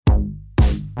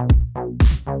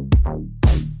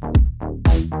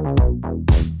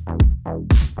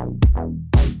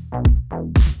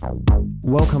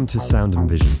Welcome to Sound and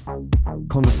Vision,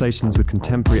 conversations with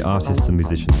contemporary artists and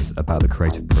musicians about the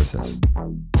creative process.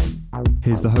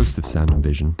 Here's the host of Sound and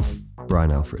Vision,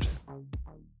 Brian Alfred.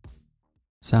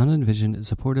 Sound and Vision is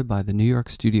supported by the New York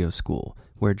Studio School,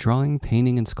 where drawing,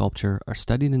 painting, and sculpture are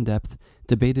studied in depth,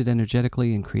 debated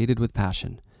energetically, and created with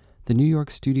passion. The New York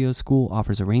Studio School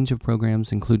offers a range of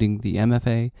programs including the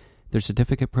MFA, their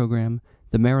certificate program,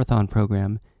 the marathon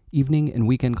program, evening and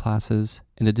weekend classes,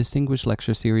 and a distinguished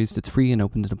lecture series that's free and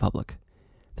open to the public.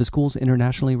 The school's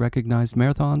internationally recognized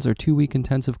marathons are 2-week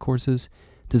intensive courses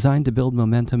designed to build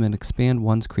momentum and expand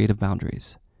one's creative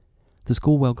boundaries. The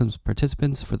school welcomes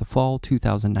participants for the fall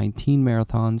 2019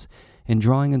 marathons in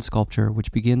drawing and sculpture,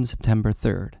 which begins September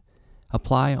 3rd.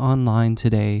 Apply online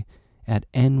today at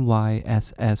nyss.org.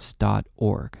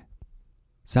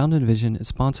 Sound and Vision is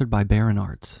sponsored by Baron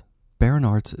Arts. Baron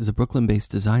Arts is a Brooklyn-based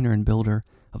designer and builder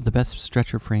of the best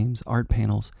stretcher frames, art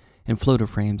panels, and floater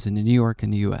frames in New York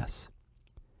and the U.S.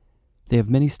 They have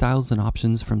many styles and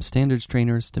options, from standard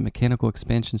strainers to mechanical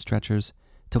expansion stretchers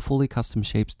to fully custom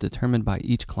shapes determined by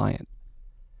each client.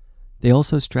 They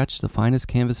also stretch the finest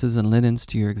canvases and linens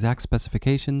to your exact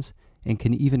specifications and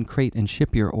can even crate and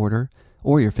ship your order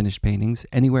or your finished paintings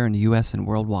anywhere in the U.S. and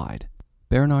worldwide.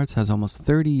 Baron Arts has almost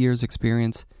 30 years'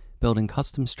 experience building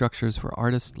custom structures for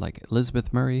artists like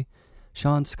Elizabeth Murray,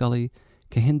 Sean Scully,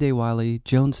 Kehinde Wiley,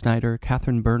 Joan Snyder,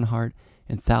 Catherine Bernhardt,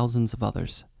 and thousands of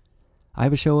others. I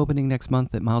have a show opening next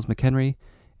month at Miles McHenry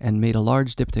and made a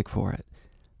large diptych for it.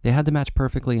 They had to match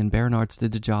perfectly, and Baron Arts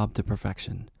did the job to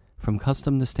perfection. From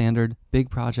custom to standard, big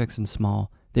projects and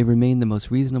small, they remain the most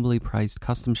reasonably priced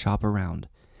custom shop around,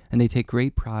 and they take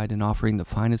great pride in offering the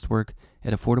finest work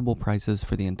at affordable prices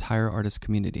for the entire artist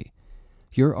community.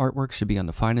 Your artwork should be on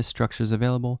the finest structures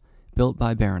available, built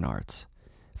by Baron Arts.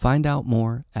 Find out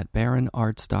more at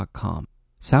baronarts.com.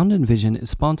 Sound and Vision is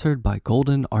sponsored by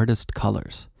Golden Artist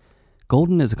Colors.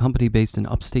 Golden is a company based in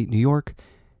upstate New York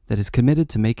that is committed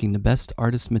to making the best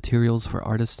artist materials for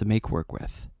artists to make work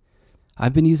with.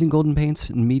 I've been using Golden paints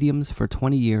and mediums for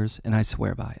 20 years, and I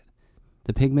swear by it.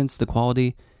 The pigments, the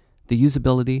quality, the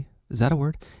usability, is that a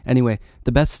word? Anyway,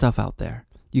 the best stuff out there.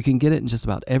 You can get it in just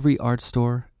about every art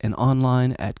store and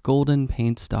online at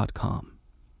goldenpaints.com.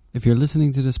 If you're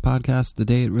listening to this podcast the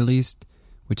day it released,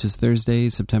 which is Thursday,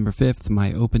 September 5th,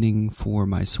 my opening for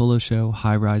my solo show,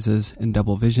 High Rises and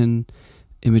Double Vision,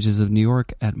 Images of New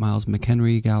York at Miles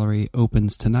McHenry Gallery,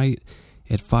 opens tonight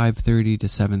at 5:30 to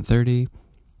 7:30.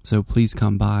 So please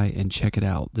come by and check it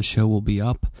out. The show will be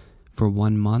up for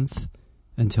 1 month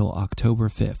until October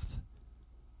 5th.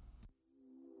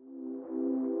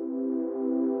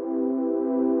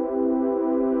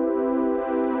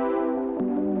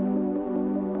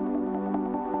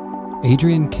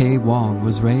 Adrian K. Wong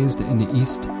was raised in the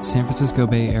East San Francisco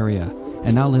Bay Area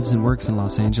and now lives and works in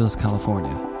Los Angeles,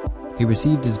 California. He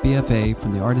received his BFA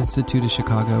from the Art Institute of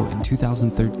Chicago in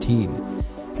 2013.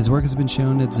 His work has been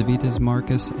shown at Zavitas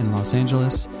Marcus in Los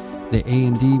Angeles, the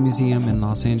A&D Museum in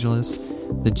Los Angeles,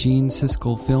 the Gene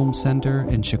Siskel Film Center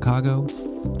in Chicago,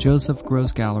 Joseph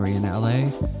Gross Gallery in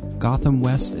LA, Gotham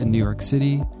West in New York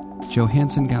City,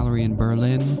 Johansson Gallery in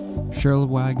Berlin, Shirl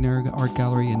Wagner Art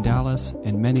Gallery in Dallas,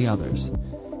 and many others.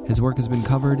 His work has been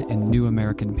covered in New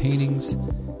American Paintings,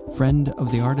 Friend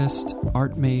of the Artist,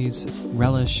 Art Maze,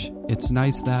 Relish, It's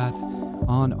Nice That,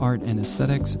 On Art and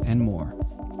Aesthetics, and more.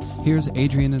 Here's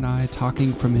Adrian and I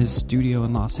talking from his studio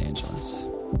in Los Angeles.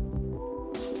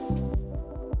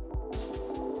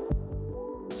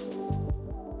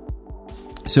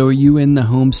 So are you in the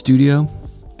home studio?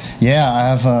 Yeah, I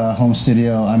have a home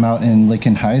studio. I'm out in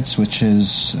Lincoln Heights, which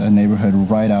is a neighborhood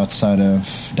right outside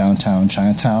of downtown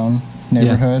Chinatown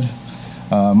neighborhood.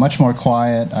 Yeah. Much more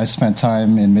quiet. I spent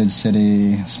time in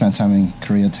Mid-City, spent time in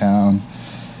Koreatown.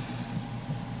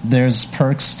 There's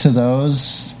perks to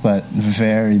those, but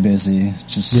very busy.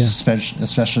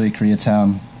 Especially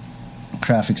Koreatown.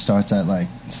 Traffic starts at like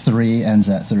 3, ends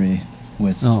at 3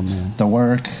 with the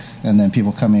work, and then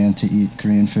people coming in to eat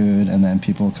Korean food, and then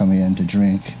people coming in to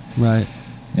drink. Right.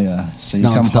 Yeah. So you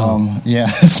come home. Yeah,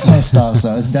 it's non-stop.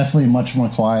 So it's definitely much more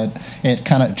quiet. It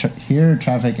kind of here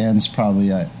traffic ends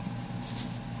probably at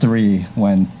 3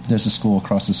 when there's a school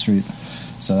across the street.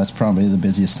 So that's probably the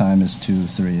busiest time is 2,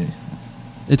 3.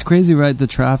 It's crazy, right? The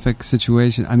traffic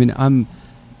situation. I mean, I'm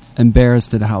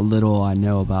embarrassed at how little I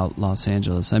know about Los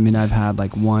Angeles. I mean, I've had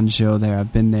like one show there.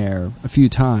 I've been there a few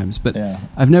times, but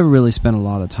I've never really spent a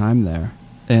lot of time there.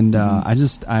 And I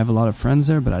have a lot of friends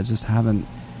there, but I just haven't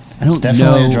I don't it's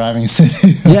definitely a driving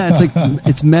city. Yeah, it's like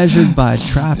it's measured by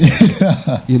traffic,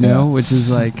 which is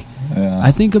like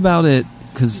I think about it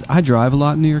because I drive a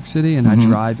lot in New York City and I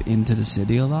drive into the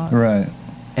city a lot, right?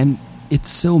 And it's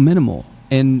so minimal,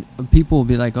 and people will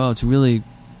be like, "Oh,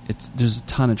 there's a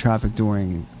ton of traffic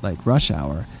during like rush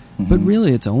hour," but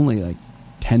really it's only like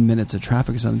 10 minutes of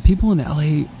traffic or something. People in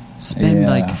LA spend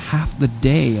like half the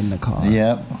day in the car.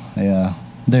 Yep, yeah.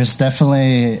 I've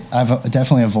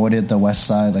definitely avoided the west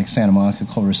side, like Santa Monica,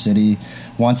 Culver City.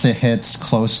 Once it hits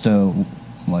close to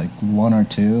like 1 or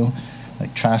 2,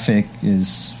 like traffic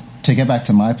is, to get back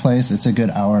to my place, it's a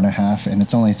good hour and a half, and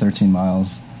it's only 13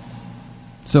 miles.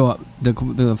 So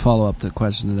the follow-up to the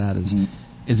question to that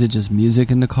is it just music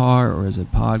in the car, or is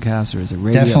it podcasts, or is it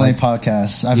radio? Definitely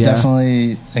podcasts. I've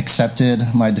definitely accepted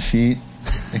my defeat,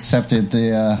 accepted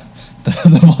the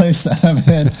place that I'm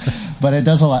in, but it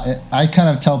does a lot. I kind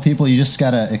of tell people you just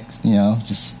gotta,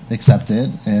 just accept it,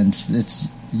 and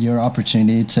it's your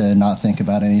opportunity to not think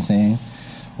about anything,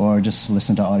 or just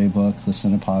listen to audiobook,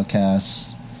 listen to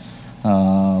podcasts.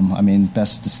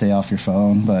 Best to stay off your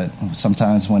phone, but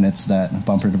sometimes when it's that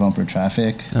bumper to bumper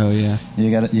traffic,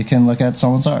 you can look at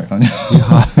someone's art.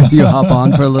 You hop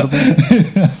on for a little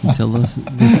bit until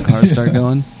these cars start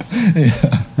going.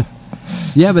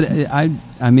 Yeah, but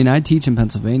I teach in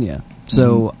Pennsylvania,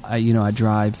 so I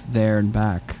drive there and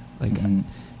back. Like,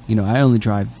 I only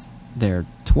drive there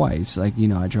twice. Like,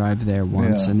 I drive there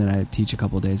once, and then I teach a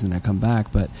couple of days, and I come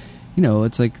back. But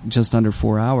it's like just under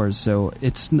 4 hours. So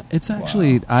it's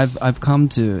actually I've come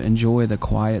to enjoy the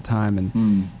quiet time,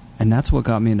 and that's what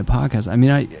got me into podcasts. I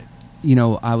mean,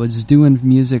 I was doing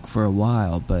music for a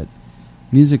while, but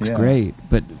music's great,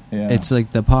 but it's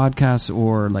like the podcasts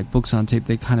or like books on tape,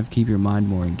 they kind of keep your mind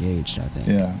more engaged, I think.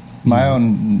 Yeah. My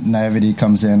own naivety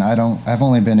comes in. I've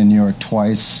only been in New York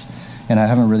twice, and I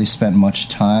haven't really spent much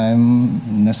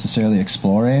time necessarily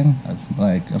exploring.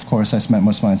 Of course, I spent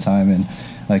most of my time in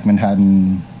like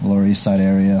Manhattan, Lower East Side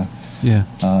area. Yeah.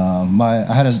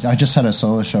 I just had a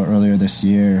solo show earlier this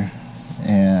year,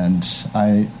 and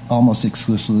I almost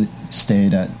exclusively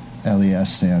stayed at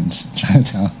LES and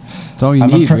Chinatown. That's all you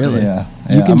need, really. Yeah.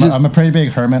 I'm a pretty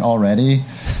big hermit already.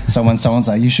 So when someone's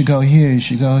like, you should go here,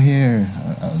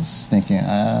 I was thinking,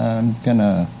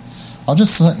 I'll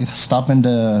just stop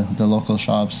into the local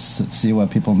shops, see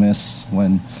what people miss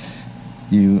when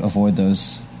you avoid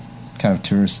those kind of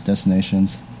tourist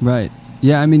destinations. Right.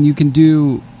 Yeah, you can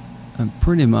do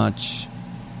pretty much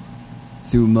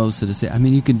through most of the city.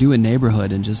 You can do a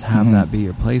neighborhood and just have that be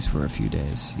your place for a few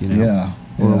days,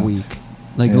 or a week.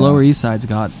 Like, the Lower East Side's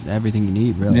got everything you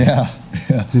need, really. Yeah.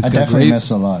 I definitely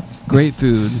miss a lot. Great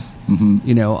food,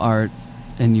 art,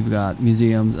 and you've got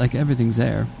museums. Like, everything's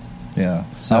there. Yeah.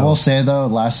 So, I will say, though,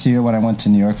 last year when I went to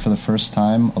New York for the first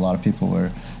time, a lot of people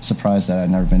were surprised that I'd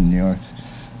never been to New York.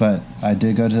 But I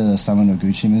did go to the Sama no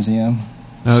Gucci Museum.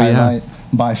 Oh, Highlight,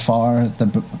 by far,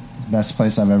 the best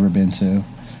place I've ever been to.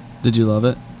 Did you love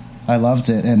it? I loved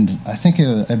it, and I think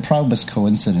it probably was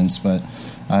coincidence, but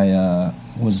I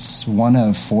was one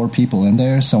of 4 people in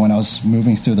there, so when I was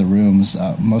moving through the rooms,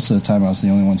 most of the time I was the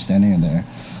only one standing in there.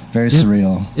 Very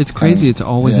surreal. It's crazy. It's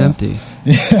always empty.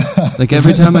 Yeah. Like,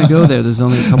 every time I go there, there's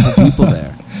only a couple people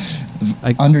there.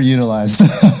 Underutilized.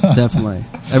 Definitely.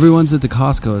 Everyone's at the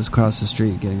Costco across the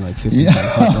street getting like 50 cent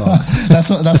hot dogs.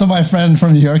 That's what my friend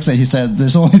from New York said. He said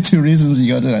there's only 2 reasons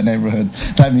you go to that neighborhood: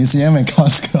 that museum and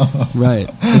Costco. Right.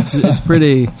 It's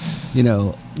pretty,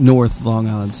 North Long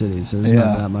Island City, so there's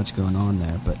not that much going on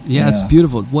there. But it's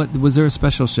beautiful. What was there a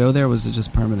special show there, or was it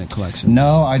just permanent collection?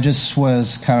 No, I just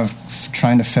was kind of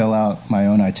trying to fill out my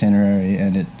own itinerary,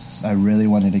 and I really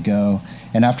wanted to go.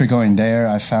 And after going there,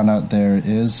 I found out there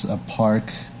is a park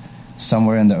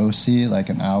somewhere in the OC, like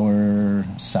an hour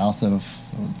south of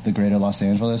the greater Los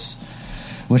Angeles,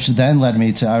 which then led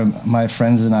me to, my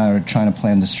friends and I are trying to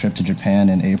plan this trip to Japan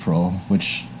in April,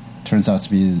 which turns out to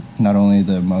be not only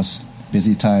the most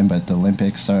busy time, but the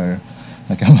Olympics are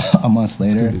like a month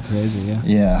later. It's gonna be crazy, yeah.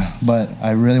 Yeah, but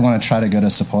I really want to try to go to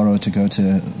Sapporo to go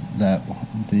to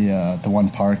the one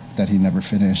park that he never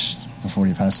finished before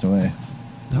he passed away.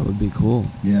 That would be cool.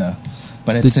 Yeah.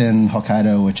 But it's in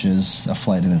Hokkaido, which is a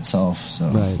flight in itself,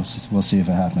 so we'll see if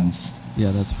it happens.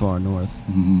 Yeah, that's far north.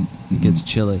 It gets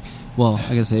chilly. Well,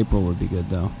 I guess April would be good,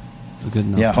 though. A good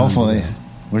enough time. Hopefully.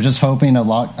 We're just hoping a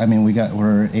lot.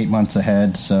 We're 8 months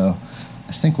ahead, so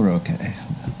I think we're okay.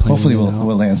 Hopefully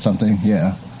we'll land something,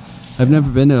 yeah. I've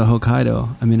never been to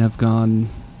Hokkaido. I've gone,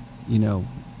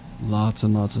 lots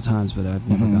and lots of times, but I've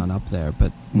never gone up there.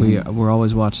 But we're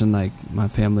always watching, like, my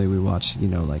family, we watch,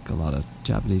 like a lot of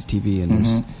Japanese TV, and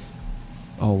there's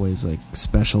always like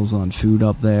specials on food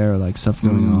up there, or like stuff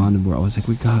going on, and we're always like,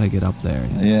 we gotta get up there.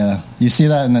 You know? Yeah, you see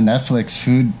that in the Netflix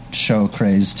food show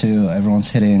craze too.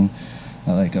 Everyone's hitting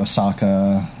like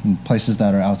Osaka and places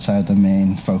that are outside the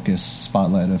main focus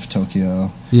spotlight of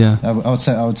Tokyo. Yeah, I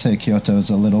would say Kyoto is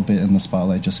a little bit in the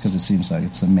spotlight just because it seems like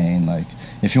it's the main. Like,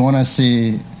 if you want to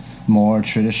see more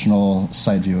traditional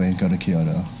sight viewing, go to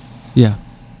Kyoto. Yeah,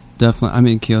 definitely. I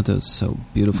mean, Kyoto is so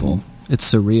beautiful.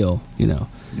 It's surreal, you know.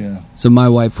 Yeah. So my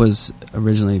wife was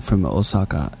originally from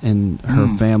Osaka, and her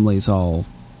family's all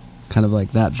kind of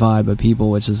like that vibe of people,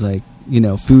 which is like, you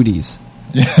know, foodies.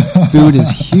 Yeah. Food is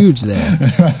huge there.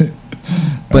 Right.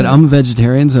 But I'm a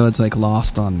vegetarian, so it's like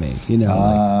lost on me, you know.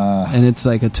 Like, and it's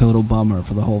like a total bummer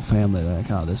for the whole family. They're like,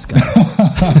 oh, this guy.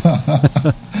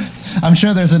 I'm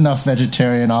sure there's enough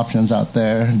vegetarian options out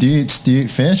there. Do you eat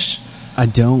fish? I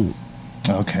don't.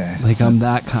 Okay. Like, I'm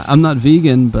that kind. I'm not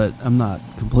vegan, but I'm not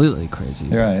completely crazy.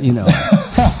 Right. You know.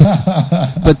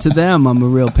 But to them, I'm a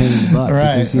real pain in the butt.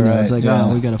 Right. Because, you know, it's like,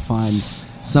 oh, we got to find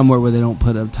somewhere where they don't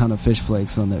put a ton of fish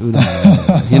flakes on the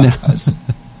udon. You know.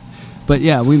 But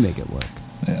yeah, we make it work.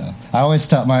 Yeah. I always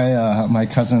thought my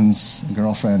cousin's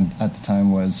girlfriend at the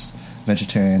time was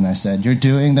vegetarian. I said, you're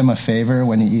doing them a favor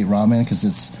when you eat ramen because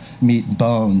it's meat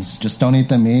bones. Just don't eat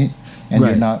the meat. And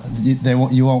you're not.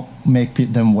 You won't make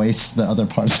them waste the other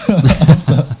parts.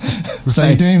 So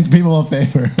you're doing people a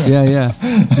favor. Yeah.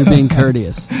 You're being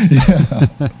courteous. Yeah.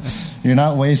 You're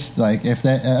not like if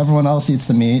everyone else eats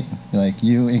the meat, like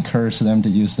you encourage them to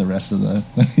use the rest of the.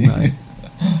 Right.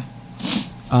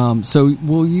 So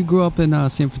you grew up in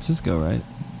San Francisco, right?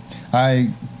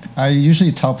 I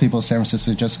usually tell people San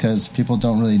Francisco just because people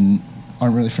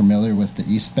aren't really familiar with the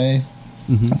East Bay.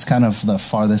 Mm-hmm. It's kind of the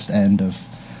farthest end of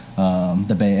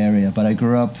the Bay Area, but I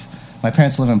grew up. My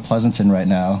parents live in Pleasanton right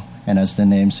now, and as the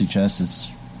name suggests,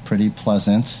 it's pretty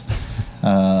pleasant.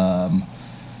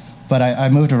 But I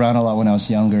moved around a lot when I was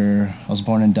younger. I was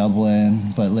born in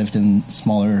Dublin, but lived in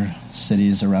smaller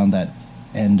cities around that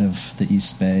end of the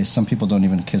East Bay. Some people don't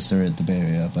even consider it the Bay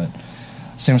Area, but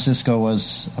San Francisco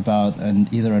was about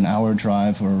either an hour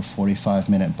drive or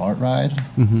 45-minute BART ride.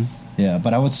 Mm-hmm. Yeah,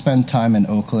 but I would spend time in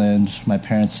Oakland. My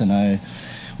parents and I,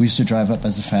 we used to drive up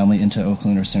as a family into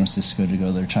Oakland or San Francisco to go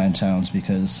to their Chinatowns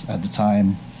because at the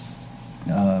time,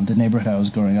 the neighborhood I was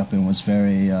growing up in was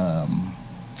very.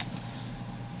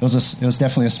 It was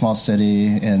definitely a small city,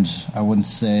 and I wouldn't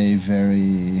say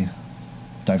very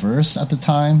diverse at the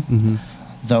time. Mm-hmm.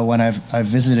 Though when I've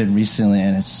visited recently,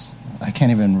 and I can't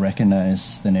even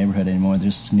recognize the neighborhood anymore.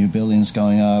 There's new buildings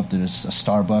going up. There's a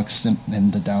Starbucks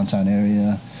in the downtown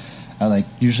area. I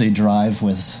usually drive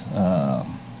with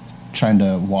trying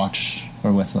to watch,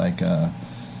 or with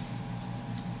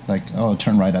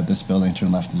turn right at this building,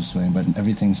 turn left at this building, but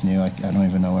everything's new. I don't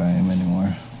even know where I am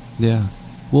anymore. Yeah.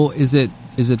 Well, is it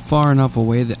far enough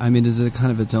away that, I mean, is it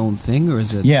kind of its own thing, or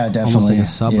is it definitely almost like a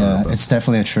suburb? Yeah, it's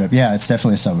definitely a trip. Yeah, it's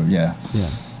definitely a suburb, yeah.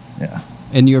 Yeah.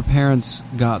 And your parents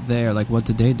got there, like, what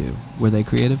did they do? Were they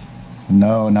creative?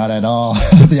 No, not at all.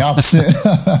 The opposite.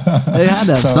 They had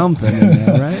to have something in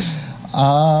there, right?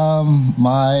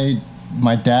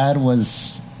 My dad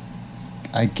was,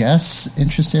 I guess,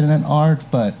 interested in art,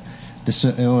 but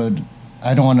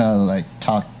I don't want to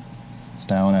talk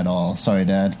down at all. Sorry,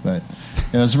 Dad, but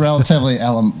it was relatively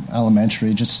elementary.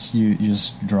 You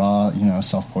just draw,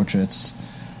 self-portraits,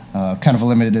 kind of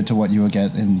limited to what you would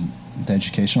get in the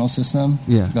educational system.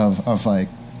 Yeah. Of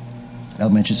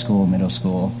elementary school, middle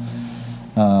school.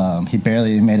 He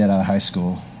barely made it out of high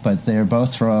school, but they're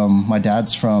both my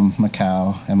dad's from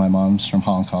Macau and my mom's from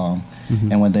Hong Kong.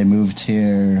 Mm-hmm. And when they moved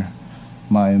here,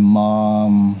 my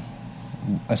mom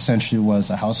essentially was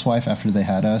a housewife after they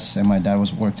had us, and my dad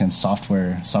worked in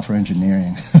software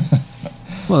engineering.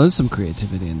 Well, there's some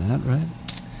creativity in that, right?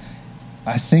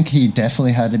 I think he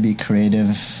definitely had to be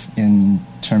creative in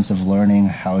terms of learning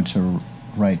how to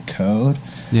write code.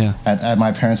 Yeah. At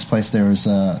my parents' place, there's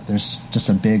just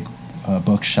a big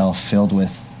bookshelf filled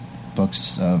with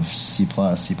books of C++,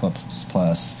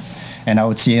 and I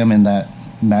would see him in that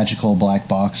magical black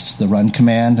box, the run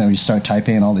command, and you start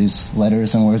typing and all these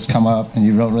letters and words come up, and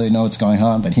you don't really know what's going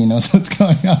on, but he knows what's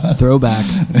going on. Throwback.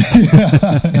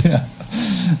 Yeah.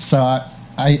 So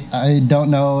I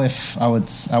don't know if I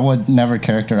would never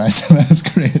characterize him as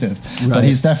creative, right. But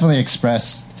he's definitely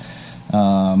expressed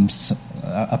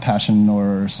a passion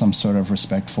or some sort of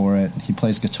respect for it. He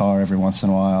plays guitar every once in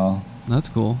a while. That's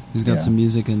cool. He's got some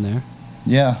music in there.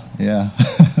 Yeah.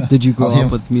 Did you grow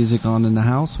up with music on in the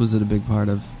house? Was it a big part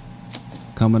of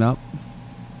coming up?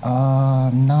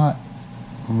 Not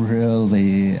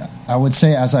really. I would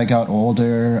say as I got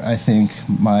older, I think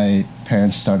my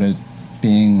parents started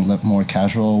being more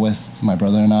casual with my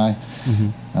brother and I.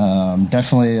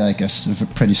 Definitely like a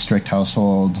pretty strict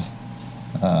household,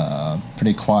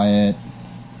 pretty quiet.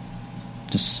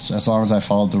 Just as long as I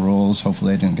followed the rules,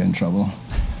 hopefully I didn't get in trouble.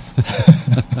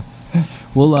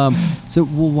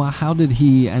 Well, how did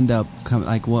he end up coming?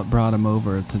 Like, what brought him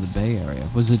over to the Bay Area?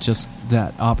 Was it just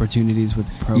that opportunities with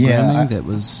programming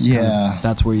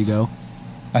that's where you go?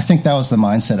 I think that was the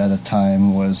mindset at the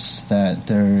time, was that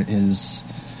there is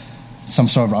some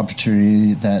sort of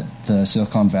opportunity that the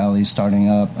Silicon Valley is starting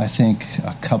up. I think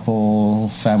a couple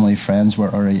family friends were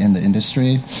already in the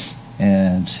industry,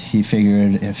 and he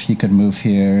figured if he could move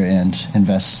here and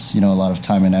invest, a lot of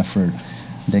time and effort,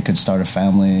 they could start a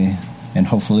family and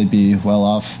hopefully be well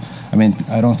off. I mean,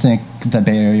 I don't think the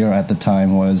Bay Area at the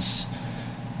time was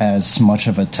as much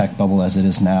of a tech bubble as it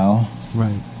is now.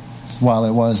 Right. While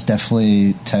it was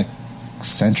definitely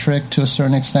tech-centric to a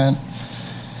certain extent,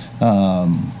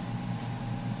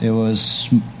 it was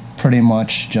pretty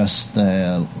much just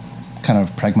the kind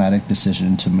of pragmatic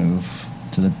decision to move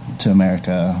to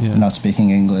America, not speaking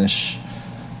English.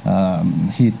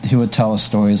 He would tell us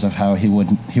stories of how he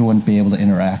wouldn't be able to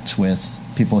interact with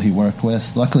people he worked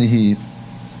with. Luckily,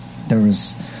 there was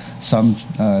some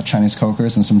Chinese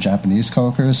coworkers and some Japanese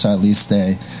coworkers, so at least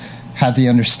they had the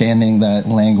understanding that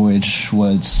language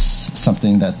was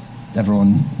something that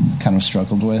everyone kind of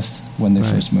struggled with when they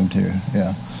first moved here.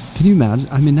 Yeah. Can you imagine?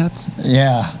 I mean, that's...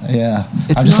 Yeah.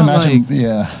 It's I just not imagine,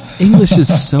 like... English is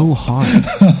so hard.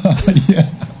 Yeah.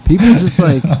 People just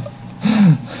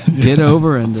get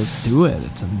over and just do it.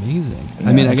 It's amazing.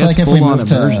 I mean, I guess like full-on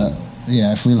immersion.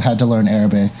 If we had to learn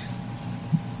Arabic,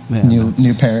 new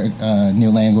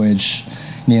language,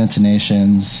 new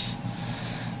intonations.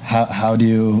 How do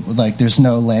you, there's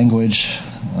no language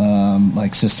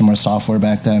system or software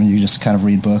back then. You just kind of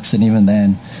read books, and even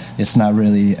then it's not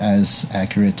really as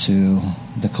accurate to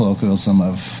the colloquialism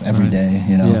of every day,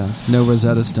 Yeah, no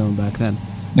Rosetta Stone back then.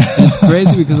 And it's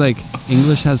crazy because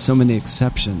English has so many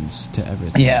exceptions to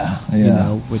everything. Yeah.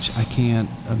 Which I can't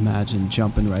imagine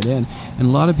jumping right in. And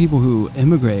a lot of people who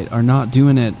immigrate are not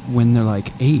doing it when they're 8.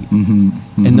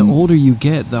 Mm-hmm. And the older you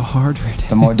get, the harder it is.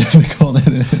 The more difficult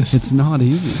it is. It's not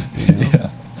easy. Yeah.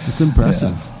 It's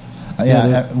impressive.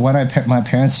 When my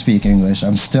parents speak English,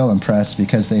 I'm still impressed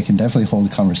because they can definitely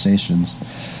hold conversations.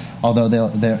 Although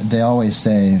they always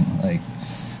say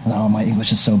 "Oh, my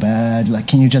English is so bad.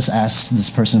 Can you just ask this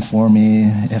person for me?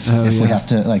 If we have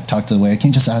to talk to the waiter, can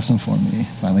you just ask them for me?"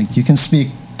 I'm you can speak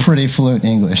pretty fluent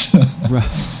English. Right.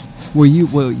 Were you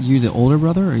the older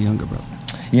brother or younger brother?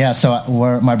 Yeah, so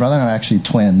my brother and I are actually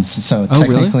twins. So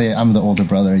technically, really? I'm the older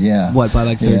brother. Yeah. What,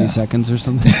 by 30 seconds or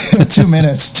something? 2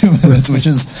 minutes, which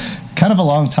is kind of a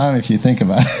long time if you think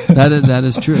about it. That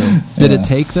is true. Did it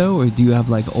take though, or do you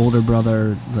have older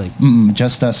brother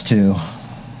just us two.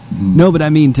 No, but I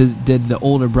mean, did the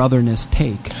older brotherness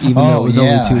take, even though it was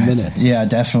only 2 minutes? Yeah,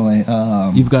 definitely.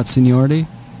 You've got seniority?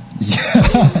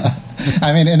 Yeah.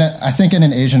 I mean, I think in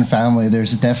an Asian family,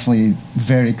 there's definitely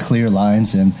very clear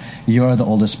lines, and you're the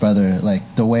oldest brother.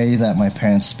 The way that my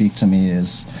parents speak to me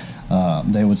is,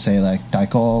 they would say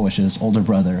Daiko, which is older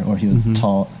brother, or he would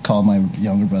call my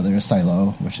younger brother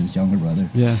Silo, which is younger brother.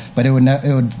 Yeah. But it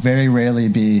would very rarely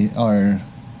be our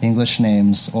English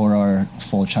names or our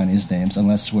full Chinese names,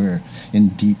 unless we're in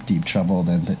deep, deep trouble.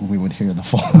 Then we would hear the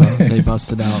full name. They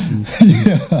busted out. And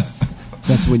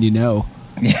that's when you know.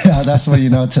 Yeah, that's when you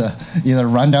know to either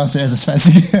run downstairs as fast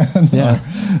as you can or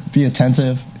be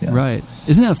attentive. Yeah. Right.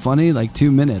 Isn't that funny?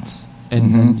 2 minutes,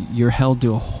 and then you're held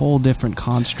to a whole different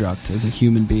construct as a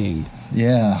human being.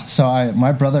 Yeah. So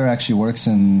my brother actually works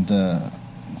in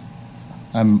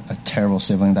I'm a terrible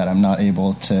sibling that I'm not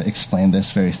able to explain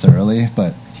this very thoroughly,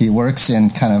 but he works in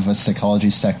kind of a psychology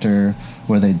sector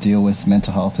where they deal with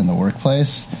mental health in the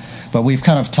workplace. But we've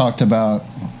kind of talked about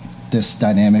this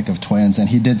dynamic of twins, and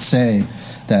he did say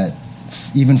that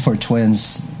even for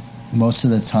twins, most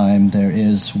of the time there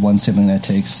is one sibling that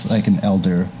takes an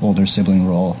older sibling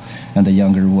role, and the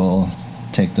younger will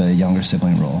take the younger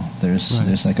sibling role.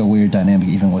 There's a weird dynamic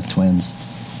even with twins.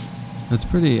 That's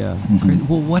pretty crazy.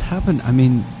 Well, what happened? I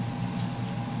mean,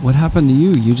 what happened to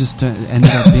you? You just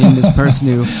ended up being this person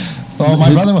who... Well,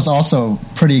 my brother was also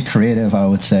pretty creative, I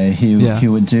would say. He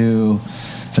would do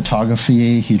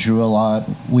photography. He drew a lot.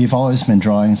 We've always been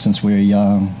drawing since we were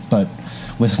young, but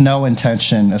with no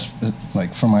intention,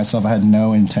 for myself, I had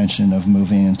no intention of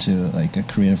moving into a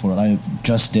creative world. I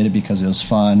just did it because it was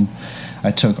fun.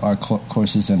 I took art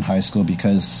courses in high school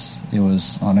because it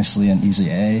was honestly an easy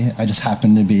A. I just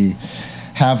happened to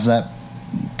have that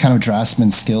kind of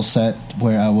draftsman skill set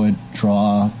where I would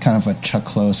draw kind of a Chuck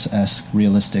Close-esque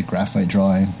realistic graphite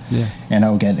drawing, and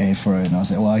I would get an A for it. And I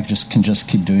was like, well, I can just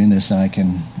keep doing this, and I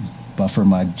can buffer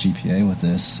my GPA with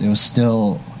this. It was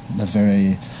still a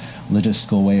very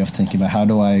logistical way of thinking about how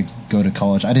do I go to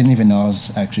college. I didn't even know I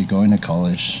was actually going to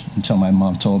college until my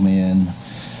mom told me in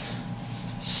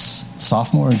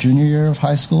sophomore or junior year of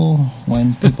high school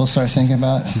when people start thinking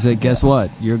about it. She said, guess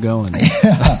what? You're going.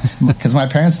 Yeah, because my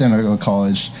parents didn't go to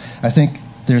college. I think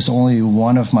there's only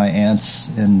one of my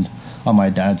aunts on my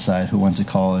dad's side who went to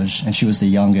college, and she was the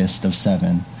youngest of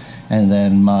 7. And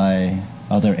then my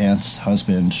other aunt's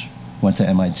husband went to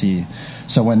MIT.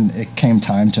 So when it came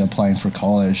time to applying for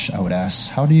college, I would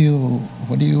ask, what do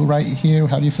you write here?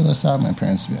 How do you fill this out? My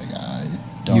parents would be like, I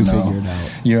don't know. Figure it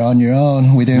out. You're on your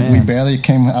own. We barely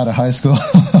came out of high school.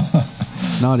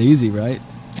 Not easy, right?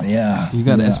 Yeah. You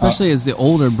got to, especially as the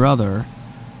older brother.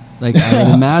 Like, I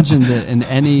would imagine that in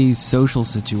any social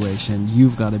situation,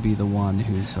 you've got to be the one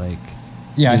who's like...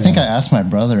 Yeah, I think I asked my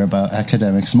brother about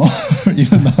academics more,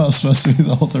 even though I was supposed to be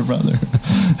the older brother.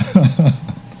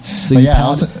 So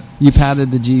you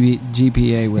padded the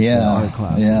GPA with the art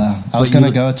classes. Yeah, I was going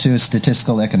to go to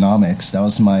statistical economics. That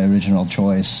was my original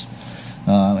choice.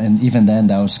 And even then,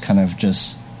 that was kind of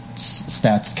just...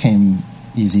 Stats came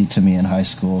easy to me in high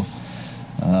school.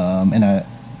 And I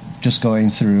just going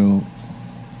through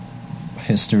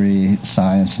history,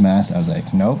 science, math, I was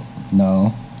like, nope,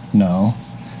 no.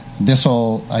 This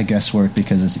will, I guess, work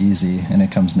because it's easy and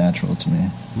it comes natural to me.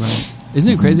 Right.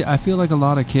 Isn't it crazy? I feel like a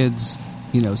lot of kids,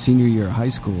 senior year of high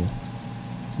school,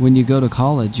 when you go to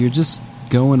college, you're just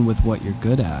going with what you're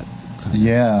good at.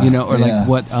 Yeah. Like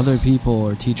what other people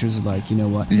or teachers are like,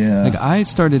 what? Yeah. Like I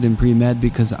started in pre-med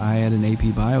because I had an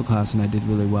AP bio class and I did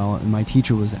really well, and my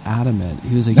teacher was adamant.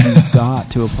 He was like, you've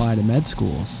got to apply to med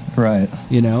schools. Right.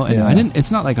 And I didn't,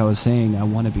 it's not like I was saying I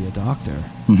want to be a doctor.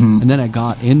 Mm-hmm. And then I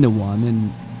got into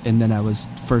one and then I was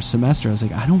first semester, I was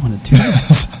like, I don't want to do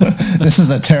that. This is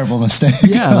a terrible mistake.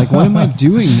 Yeah, like what am I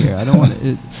doing here? I don't want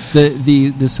to,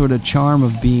 the sort of charm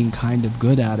of being kind of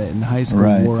good at it in high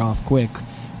school wore off quick.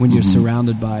 When you're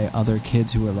surrounded by other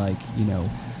kids who are like,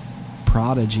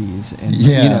 prodigies and,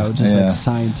 just like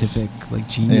scientific like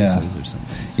geniuses or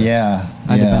something. So I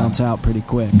had to bounce out pretty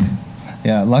quick.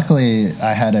 Yeah, luckily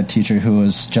I had a teacher who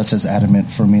was just as adamant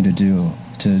for me to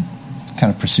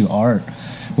kind of pursue art,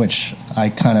 which I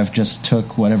kind of just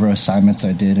took whatever assignments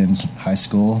I did in high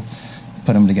school,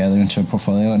 put them together into a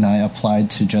portfolio, and I applied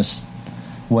to just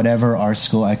whatever art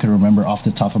school I could remember off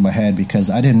the top of my head because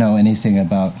I didn't know anything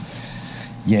about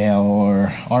Yale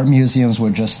or art museums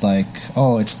were just like,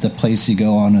 oh, it's the place you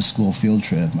go on a school field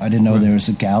trip. I didn't know there was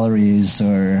galleries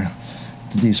or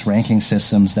these ranking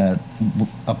systems that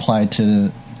applied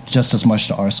to just as much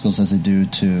to art schools as they do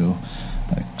to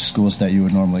like schools that you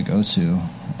would normally go to.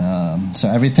 So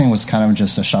everything was kind of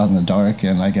just a shot in the dark,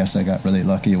 and I guess I got really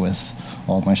lucky with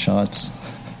all my shots.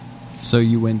 So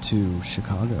you went to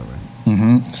Chicago, right?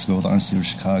 Mm-hmm. School of the Art Institute of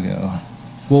Chicago.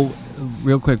 Well,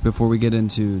 real quick before we get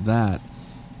into that,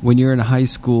 when you're in high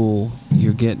school,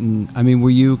 were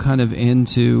you kind of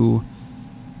into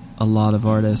a lot of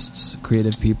artists,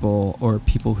 creative people, or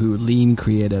people who lean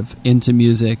creative into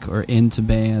music or into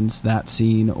bands, that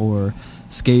scene, or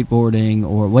skateboarding,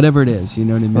 or whatever it is, you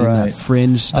know what I mean? Right. That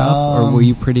fringe stuff? Or were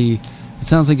you pretty... It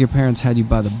sounds like your parents had you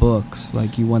by the books,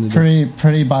 like you wanted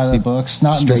pretty by the books,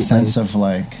 not in the sense of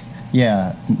like...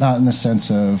 Yeah, not in the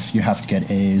sense of you have to get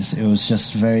A's. It was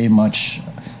just very much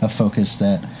a focus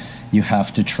that you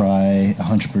have to try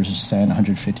 100%,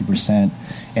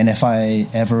 150%. And if I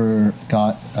ever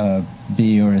got a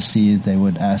B or a C, they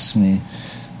would ask me,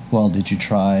 well, did you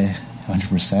try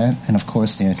 100%? And of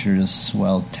course the answer is,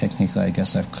 well, technically I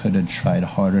guess I could have tried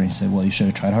harder. And he said, well, you should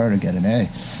have tried harder to get an A.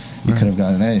 You could have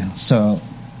got an A. So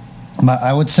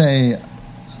I would say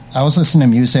I was listening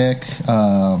to music,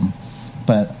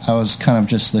 but I was kind of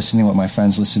just listening to what my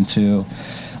friends listened to.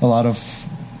 A lot of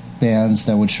bands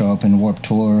that would show up in Warped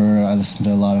Tour. I listened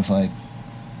to a lot of like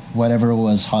whatever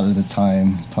was hot at the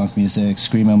time, punk music,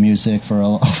 screamo music for a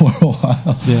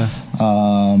while. Yeah.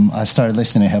 I started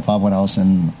listening to hip hop when I was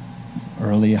in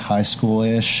early high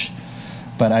school-ish,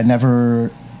 but I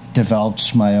never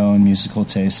developed my own musical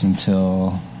taste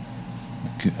until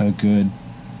a good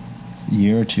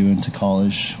year or two into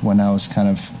college, when I was kind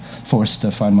of forced to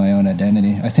find my own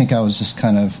identity. I think I was just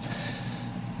kind of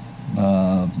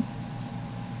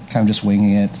just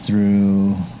winging it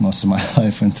through most of my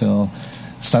life until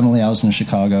suddenly I was in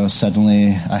Chicago.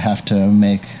 Suddenly I have to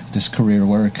make this career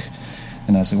work.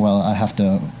 And I was like, well, I have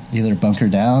to either bunker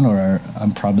down or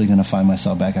I'm probably going to find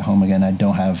myself back at home again. I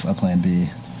don't have a plan B.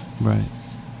 Right.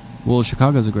 Well,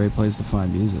 Chicago's a great place to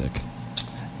find music.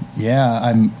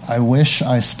 Yeah, I wish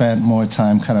I spent more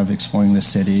time kind of exploring the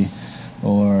city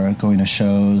or going to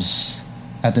shows.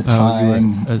 At the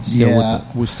time,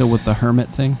 we're still with the hermit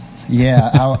thing.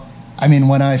 Yeah, I mean,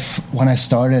 when I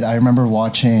started, I remember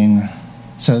watching.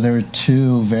 So there were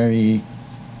two very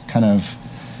kind of,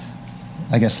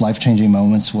 I guess, life-changing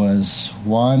moments.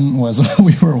 One was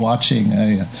we were watching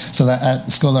so that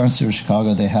at School of Art Institute of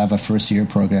Chicago, they have a first-year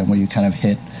program where you kind of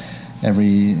hit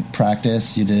every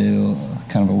practice. You do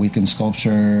kind of a week in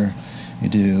sculpture, you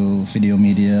do video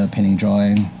media, painting,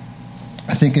 drawing.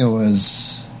 I think it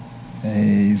was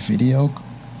a video.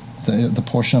 The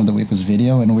portion of the week was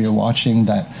video, and we were watching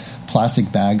that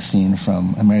plastic bag scene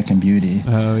from American Beauty.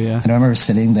 Oh, yeah. And I remember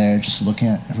sitting there just looking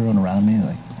at everyone around me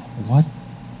like, what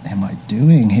am I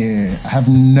doing here? I have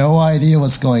no idea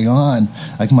what's going on.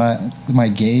 Like my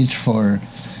gauge for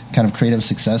kind of creative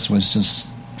success was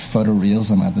just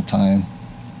photorealism at the time.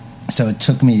 So it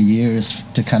took me years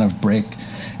to kind of break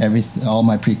all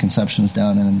my preconceptions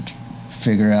down and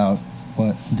figure out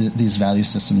what these value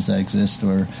systems that exist,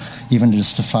 or even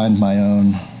just to find my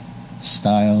own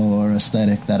style or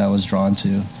aesthetic that I was drawn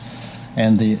to.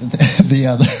 And the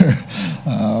other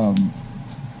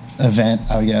event,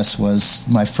 I guess, was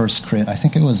my first crit. I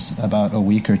think it was about a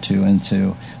week or two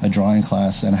into a drawing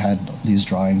class, and I had these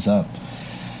drawings up.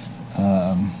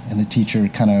 And the teacher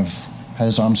kind of had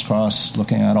his arms crossed,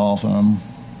 looking at all of them.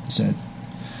 He said,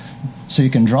 "So you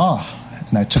can draw?"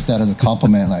 And I took that as a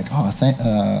compliment, like,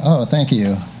 thank you.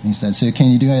 And he said, "So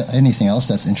can you do anything else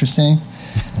that's interesting?"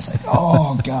 I was like,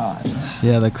 oh, God.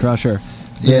 Yeah, the crusher.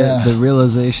 The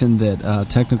realization that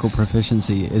technical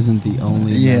proficiency isn't the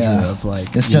only measure of,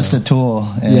 like... It's just a tool,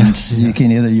 and you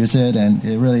can either use it, and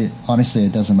it really, honestly,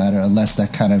 it doesn't matter unless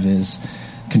that kind of is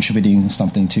contributing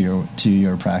something to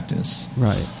your practice.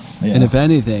 Right. Yeah. And if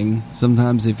anything,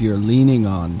 sometimes if you're leaning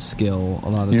on skill, a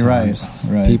lot of times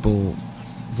people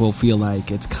will feel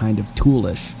like it's kind of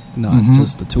toolish, not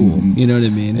just a tool. Mm-hmm. You know what I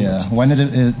mean? Yeah. When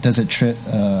does it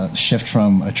shift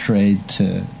from a trade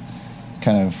to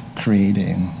kind of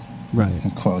creating? Right.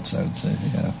 In quotes, I would say.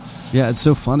 Yeah. Yeah, it's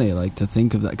so funny, like, to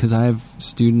think of that, because I have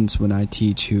students when I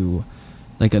teach who,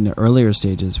 like, in the earlier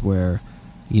stages where,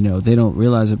 you know, they don't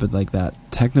realize it, but, like, that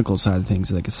technical side of things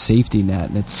is like a safety net,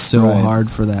 and it's so hard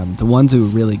for them. The ones who are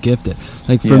really gifted.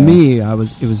 Like, for me, it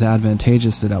was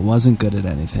advantageous that I wasn't good at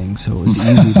anything, so it was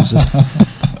easy to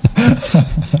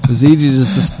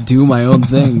just do my own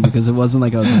thing, because it wasn't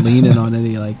like I was leaning on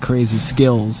any, like, crazy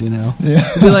skills, you know? Yeah.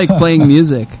 It'd be like playing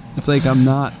music. It's like I'm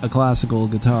not a classical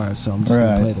guitarist, so I'm just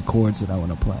going to play the chords that I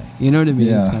want to play. You know what I mean?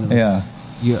 Yeah. It's kind of like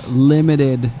your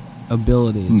limited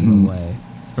abilities in a way.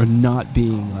 Or not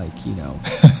being, like, you know,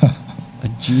 a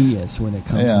genius when it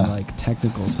comes to, like,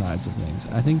 technical sides of things.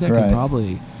 I think that could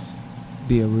probably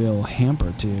be a real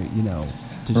hamper to, you know,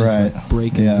 to just like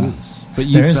break and loose. But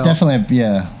there's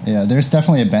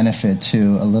definitely a benefit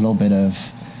to a little bit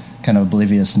of kind of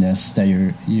obliviousness that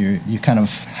you kind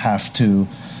of have to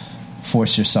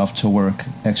force yourself to work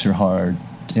extra hard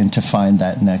and to find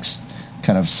that next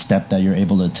kind of step that you're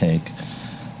able to take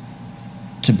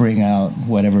to bring out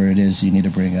whatever it is you need to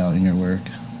bring out in your work.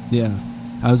 Yeah.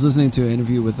 I was listening to an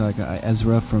interview with like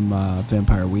Ezra from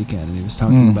Vampire Weekend, and he was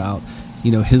talking about,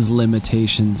 you know, his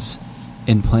limitations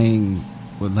in playing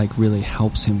what like really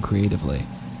helps him creatively.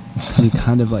 Because he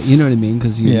kind of like, you know what I mean?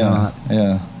 Because you're not...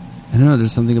 Yeah. I don't know,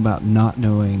 there's something about not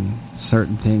knowing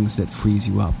certain things that frees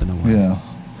you up in a way. Yeah.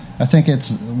 I think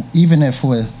it's, even if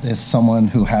someone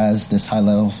who has this high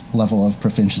level of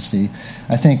proficiency,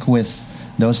 I think with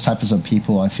those types of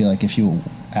people, I feel like if you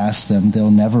ask them,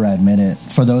 they'll never admit it.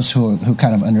 For those who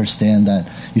kind of understand that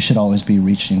you should always be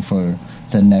reaching for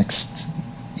the next,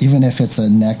 even if it's a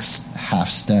next half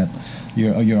step,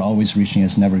 you're always reaching.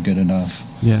 It's never good enough.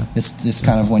 Yeah, it's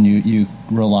kind of when you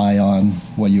rely on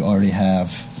what you already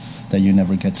have that you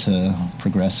never get to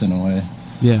progress in a way.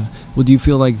 Yeah. Well, do you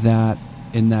feel like that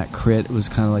in that crit was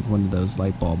kind of like one of those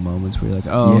light bulb moments where you're like,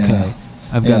 oh, okay,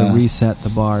 I've got to reset the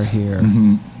bar here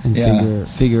and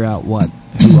figure out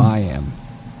who I am.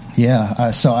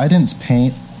 Yeah. So I didn't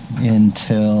paint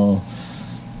until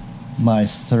my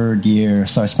third year.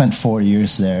 So I spent 4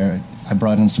 years there. I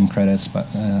brought in some credits, but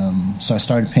so I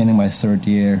started painting my third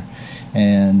year.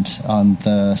 And on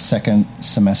the second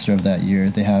semester of that year,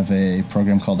 they have a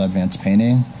program called Advanced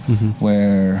Painting,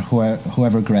 where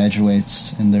whoever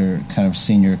graduates in their kind of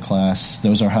senior class,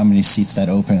 those are how many seats that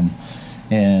open.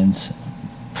 And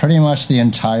pretty much the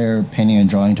entire painting and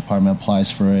drawing department applies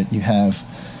for it. You have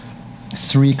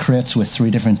 3 crits with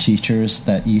 3 different teachers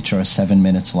that each are 7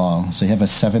 minutes long. So you have a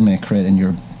 7-minute crit, and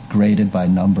you're graded by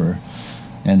number.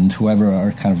 and whoever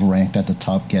are kind of ranked at the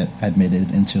top get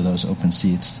admitted into those open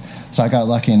seats. So I got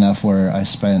lucky enough where I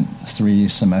spent 3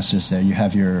 semesters there. You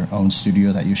have your own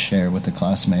studio that you share with a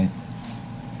classmate.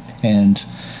 And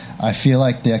I feel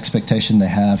like the expectation they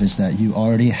have is that you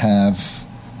already have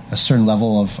a certain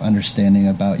level of understanding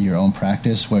about your own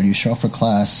practice, where you show up for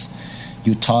class,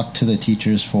 you talk to the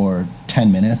teachers for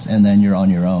 10 minutes, and then you're on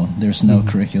your own. There's no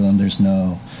curriculum. There's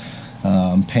no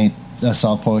paint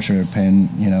solve poetry or paint,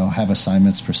 have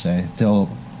assignments per se. They'll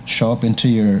show up into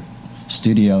your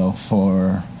studio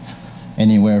for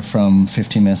anywhere from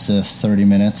 15 minutes to 30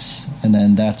 minutes, and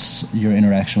then that's your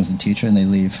interaction with the teacher, and they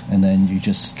leave, and then you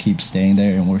just keep staying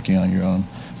there and working on your own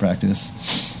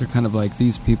practice. They're kind of like,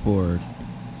 these people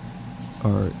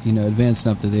are advanced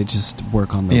enough that they just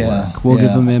work on their work. We'll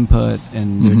give them input,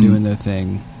 and they're doing their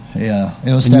thing. Yeah,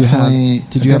 it was definitely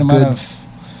a good amount of...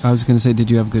 I was going to say,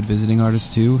 did you have good visiting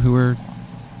artists too?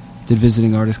 Did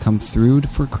visiting artists come through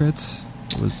for crits?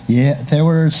 Yeah, there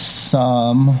were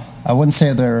some. I wouldn't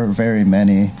say there were very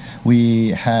many. We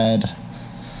had,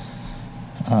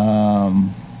 I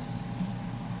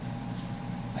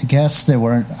guess there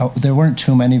weren't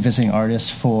too many visiting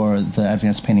artists for the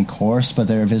advanced painting course, but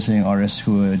there were visiting artists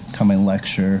who would come and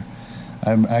lecture.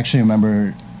 I actually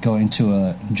remember going to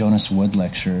a Jonas Wood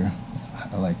lecture,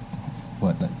 like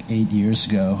 8 years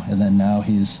ago, and then now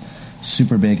he's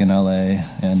super big in LA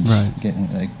and getting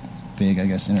big, I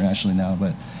guess, internationally now.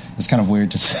 But it's kind of weird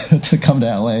to come to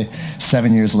LA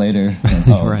 7 years later.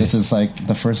 And, this is like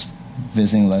the first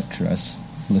visiting lecture I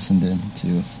listened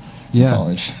to in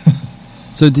college.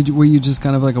 So were you just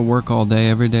kind of like a work all day,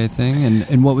 every day thing?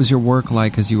 And what was your work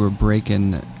like as you were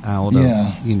breaking out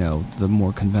of the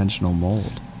more conventional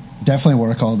mold? Definitely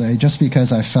work all day, just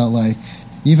because I felt like,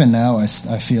 even now, I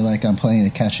feel like I'm playing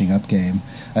a catching up game.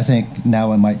 I think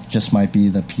now it might be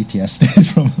the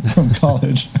PTSD from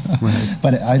college. Right.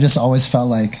 But I just always felt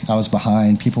like I was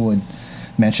behind. People would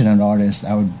mention an artist,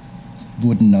 I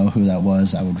wouldn't know who that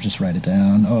was. I would just write it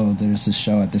down. Oh, there's this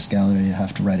show at this gallery, I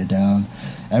have to write it down.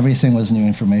 Everything was new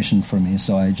information for me,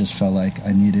 so I just felt like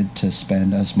I needed to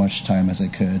spend as much time as I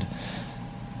could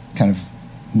kind of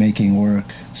making work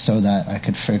so that I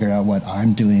could figure out what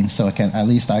I'm doing, so I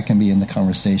can be in the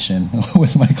conversation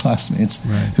with my classmates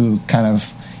who kind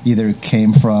of either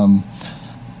came from,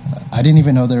 I didn't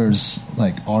even know there was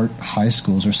like art high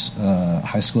schools or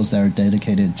high schools that are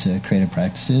dedicated to creative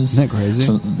practices. Isn't that crazy?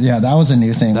 So yeah, that was a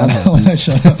new thing when I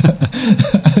showed up.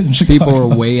 People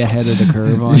were way ahead of the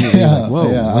curve on you. Like, whoa,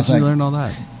 where'd you learn all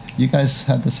that? You guys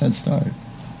had this head start.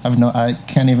 I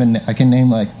can name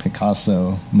like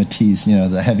Picasso, Matisse,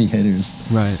 the heavy hitters.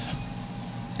 Right.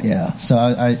 Yeah. So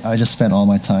I just spent all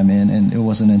my time in, and it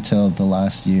wasn't until the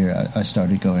last year I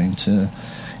started going to,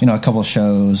 a couple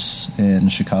shows in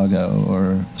Chicago,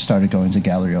 or started going to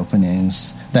gallery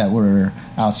openings that were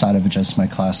outside of just my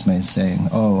classmates saying,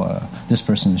 this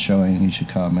person is showing, you should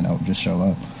come, and I would just show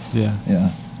up. Yeah. Yeah.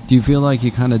 Do you feel like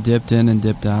you kind of dipped in and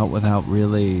dipped out without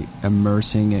really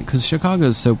immersing it? Because Chicago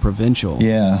is so provincial.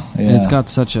 Yeah. And it's got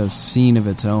such a scene of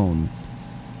its own.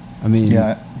 I mean,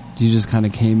 you just kind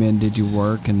of came in, did your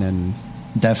work, and then...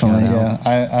 Definitely, yeah.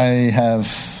 I have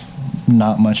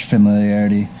not much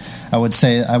familiarity. I would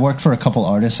say I worked for a couple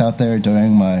artists out there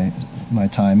during my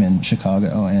time in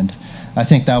Chicago, and I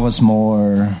think that was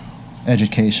more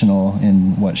educational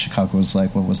in what Chicago was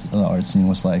like, what was the art scene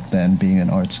was like, than being an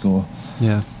art school.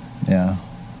 Yeah. Yeah.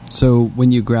 So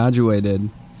when you graduated,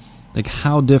 like,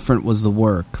 how different was the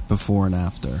work before and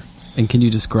after? And can you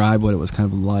describe what it was kind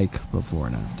of like before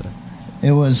and after?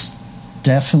 It was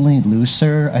definitely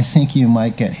looser. I think you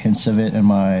might get hints of it in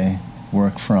my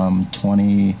work from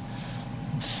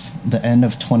the end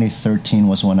of 2013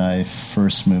 was when I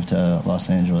first moved to Los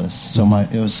Angeles. So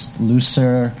it was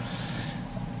looser.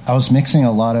 I was mixing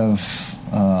a lot of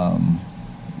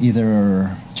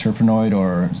either terpenoid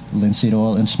or linseed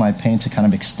oil into my paint to kind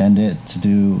of extend it, to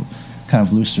do kind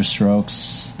of looser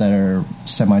strokes that are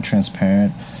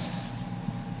semi-transparent.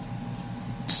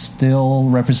 Still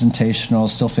representational,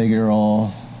 still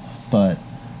figural, but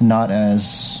not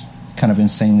as kind of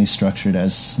insanely structured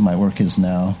as my work is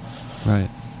now. Right.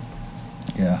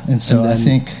 Yeah, and so I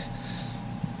think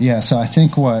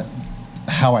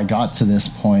how I got to this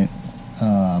point,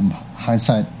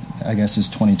 hindsight, I guess, is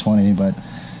 2020, but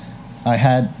I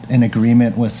had an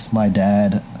agreement with my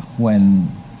dad when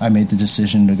I made the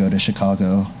decision to go to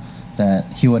Chicago that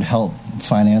he would help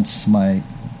finance my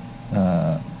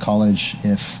college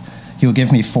if he would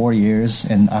give me 4 years,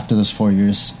 and after those 4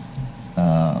 years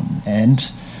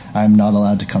end, I'm not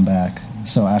allowed to come back.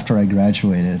 So after I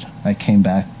graduated, I came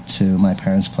back to my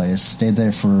parents' place, stayed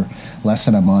there for less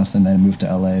than a month, and then moved to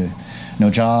LA. no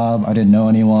job. I didn't know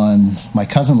anyone. My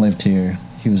cousin lived here.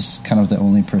 He was kind of the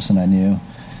only person I knew,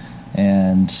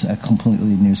 and a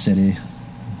completely new city.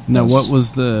 Now, what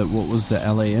was the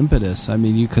LA impetus? I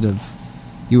mean, you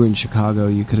were in Chicago.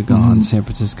 You could have gone San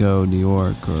Francisco, New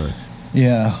York, or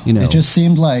It just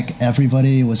seemed like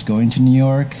everybody was going to New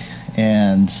York,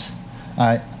 and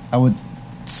I would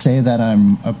say that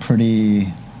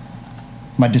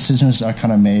my decisions are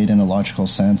kind of made in a logical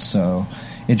sense. So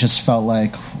it just felt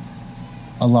like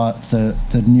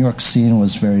the New York scene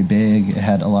was very big. It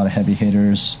had a lot of heavy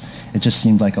hitters. It just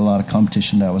seemed like a lot of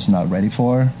competition that I was not ready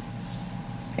for.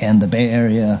 And the Bay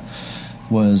Area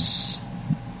was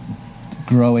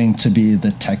growing to be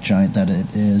the tech giant that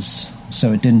it is.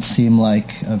 So it didn't seem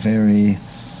like a very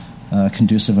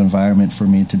conducive environment for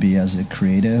me to be as a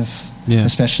creative. Yeah.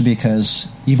 Especially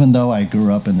because even though I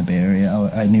grew up in the Bay Area,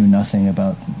 I knew nothing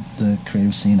about the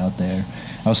creative scene out there.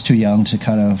 I was too young to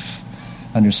kind of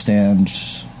understand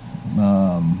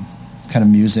kind of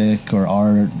music or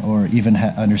art, or even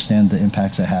understand the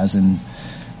impacts it has in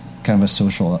kind of a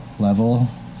social level.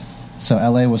 So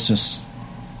LA was just,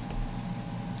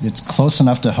 it's close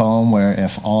enough to home where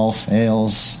if all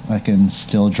fails, I can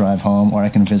still drive home or I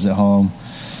can visit home.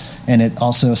 And it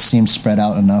also seemed spread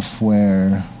out enough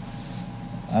where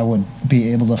I would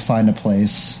be able to find a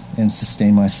place and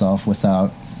sustain myself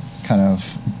without kind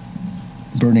of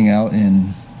burning out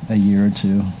in a year or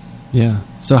two. Yeah.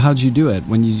 So how'd you do it?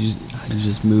 When you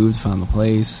just moved, found a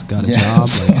place, got a job?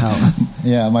 So, like how?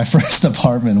 Yeah, my first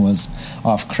apartment was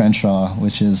off Crenshaw,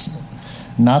 which is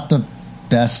not the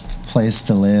best place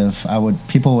to live.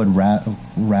 People would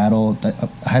rattle.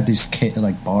 I had these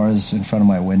bars in front of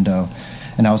my window,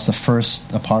 and I was the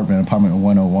first apartment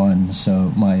 101.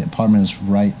 So my apartment is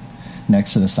right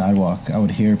next to the sidewalk. I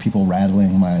would hear people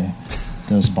rattling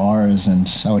those bars, and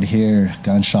I would hear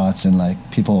gunshots and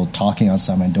people talking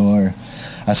outside my door.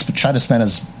 I tried to spend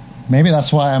maybe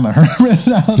that's why I'm a hermit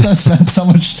now. I spent so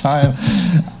much time.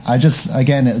 I just,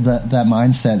 again, that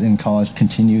mindset in college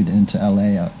continued into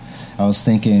LA. I was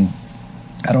thinking,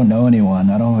 I don't know anyone.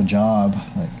 I don't have a job.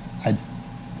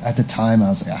 At the time, I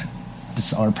was like,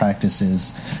 this art practice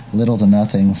is little to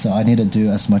nothing. So I need to do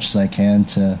as much as I can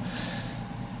to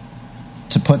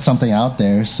put something out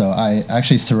there. So I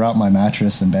actually threw out my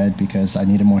mattress in bed because I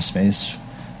needed more space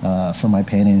for my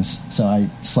paintings. So I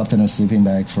slept in a sleeping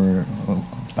bag for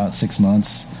about 6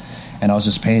 months, and I was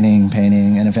just painting,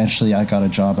 and eventually I got a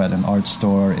job at an art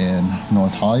store in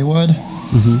North Hollywood,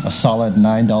 a solid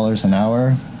 $9 an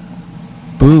hour.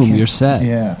 Boom, you're set.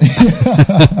 Yeah.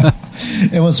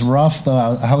 It was rough, though.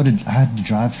 I had to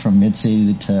drive from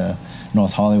Mid-City to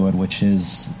North Hollywood, which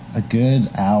is a good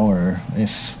hour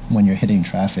when you're hitting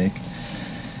traffic.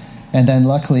 And then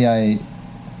luckily I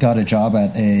got a job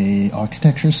at a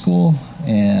architecture school,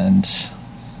 and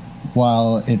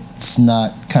while it's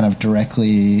not kind of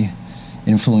directly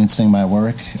influencing my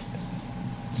work,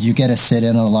 you get to sit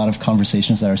in on a lot of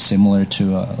conversations that are similar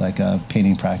to a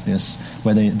painting practice,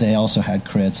 where they also had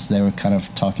crits. They were kind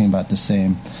of talking about the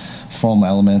same formal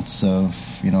elements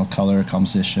of color,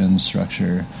 composition,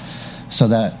 structure. So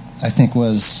that, I think,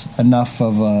 was enough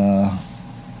of a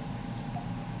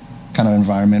kind of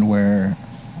environment where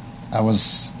I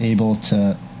was able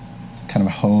to kind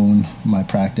of hone my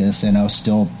practice, and I was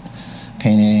still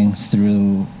painting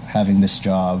through having this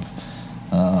job.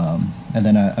 And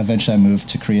then eventually I moved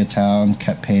to Koreatown,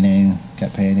 kept painting,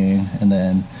 and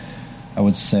then I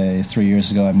would say 3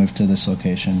 years ago I moved to this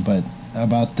location. But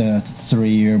about the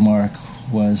 3-year mark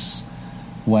was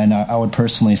when I would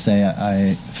personally say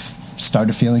I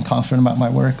started feeling confident about my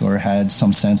work, or had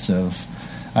some sense of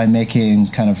I'm making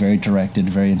kind of very directed,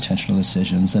 very intentional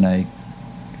decisions, and I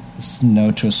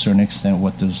know to a certain extent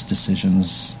what those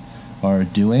decisions are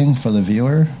doing for the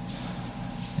viewer.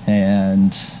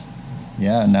 And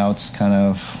yeah, now it's kind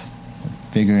of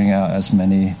figuring out as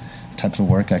many types of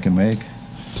work I can make.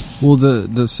 Well,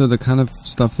 the kind of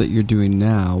stuff that you're doing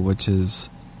now, which is,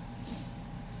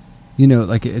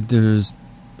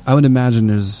 I would imagine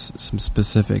there's some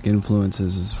specific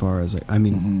influences as far as,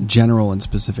 general and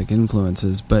specific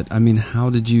influences, but how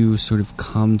did you sort of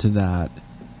come to that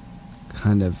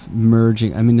kind of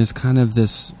merging? There's kind of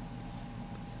this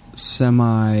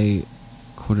semi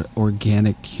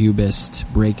organic cubist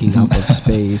breaking up of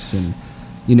space, and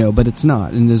but it's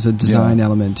not, and there's a design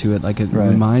element to it. It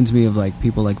reminds me of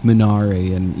people like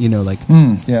Minari, and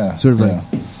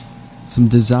some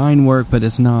design work, but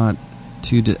it's not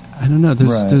too I don't know,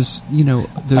 there's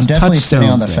I'm definitely sitting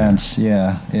on the fence.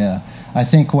 Yeah I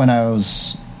think when I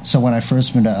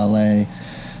first moved to LA,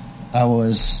 I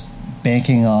was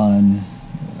banking on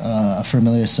a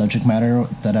familiar subject matter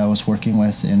that I was working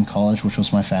with in college, which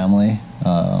was my family.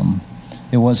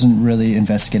 It wasn't really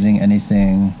investigating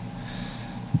anything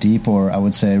deep, or I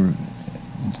would say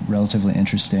relatively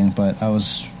interesting, but I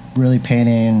was really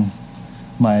painting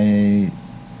my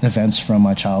events from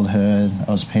my childhood.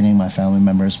 I was painting my family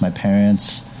members, my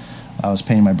parents. I was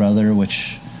painting my brother,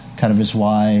 which kind of is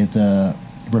why the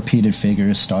repeated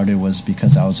figures started, was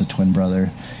because I was a twin brother.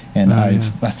 And I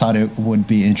thought it would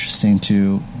be interesting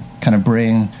to kind of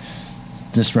bring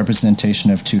this representation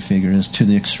of two figures to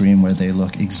the extreme where they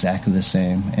look exactly the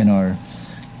same, and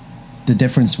the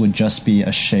difference would just be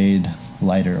a shade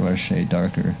lighter or a shade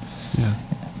darker. Yeah.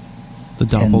 The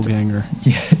doppelganger.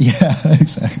 Yeah,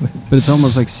 exactly. But it's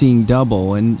almost like seeing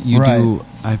double, and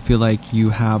I feel like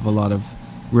you have a lot of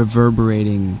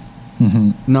reverberating,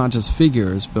 not just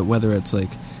figures, but whether it's like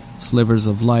slivers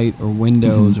of light or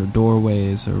windows or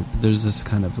doorways, or there's this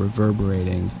kind of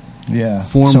reverberating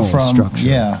formal structure.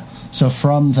 Yeah. So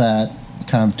from that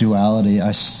kind of duality,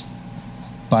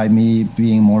 by me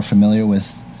being more familiar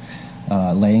with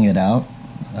laying it out,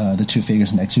 the two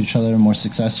figures next to each other more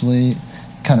successfully,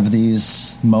 kind of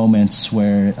these moments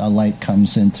where a light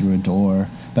comes in through a door,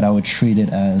 but I would treat it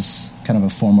as kind of a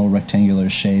formal rectangular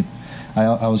shape.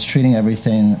 I was treating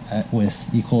everything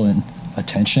with equal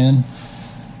attention,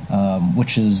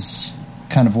 which is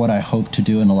kind of what I hope to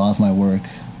do in a lot of my work.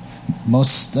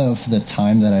 Most of the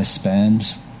time that I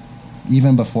spend,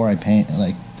 even before I paint,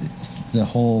 like the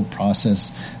whole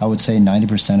process, I would say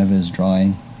 90% of it is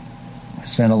drawing. I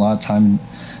spend a lot of time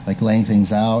like laying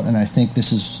things out, and I think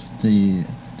this is the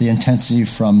intensity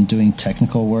from doing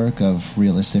technical work of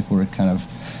realistic work kind of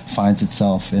finds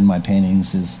itself in my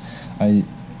paintings. Is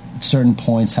certain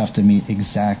points have to meet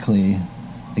exactly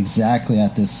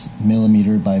at this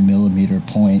millimeter by millimeter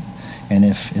point, and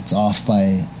if it's off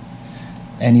by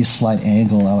any slight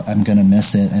angle, I'm going to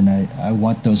miss it, and I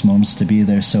want those moments to be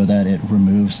there so that it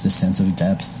removes the sense of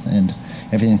depth, and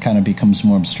everything kind of becomes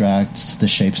more abstract, the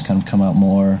shapes kind of come out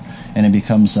more, and it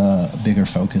becomes a bigger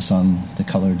focus on the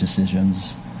color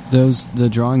decisions. The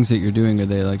drawings that you're doing, are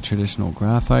they like traditional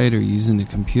graphite, or using the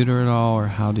computer at all, or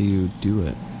how do you do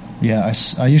it? Yeah,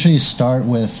 I usually start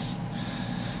with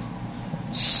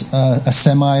a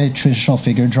semi-traditional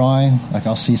figure drawing. Like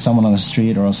I'll see someone on the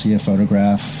street, or I'll see a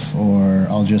photograph, or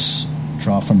I'll just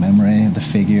draw from memory the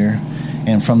figure,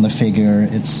 and from the figure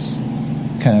it's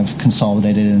kind of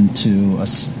consolidated into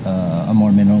a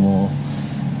more minimal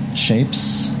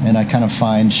shapes, and I kind of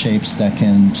find shapes that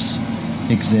can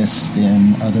exist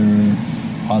in other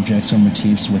objects or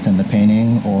motifs within the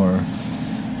painting, or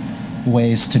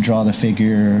ways to draw the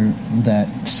figure that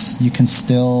you can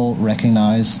still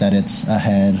recognize that it's a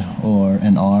head or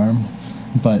an arm,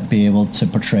 but be able to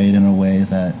portray it in a way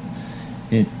that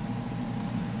it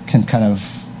can kind of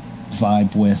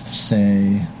vibe with,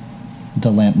 say, the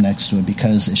lamp next to it,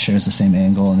 because it shares the same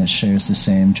angle and it shares the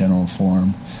same general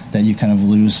form, that you kind of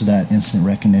lose that instant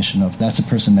recognition of that's a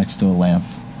person next to a lamp,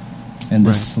 and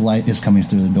this light is coming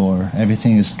through the door.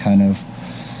 Everything is kind of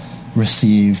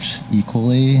received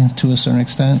equally to a certain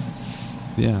extent.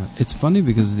 Yeah, it's funny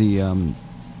because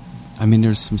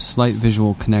there's some slight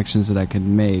visual connections that I could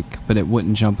make, but it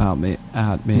wouldn't jump out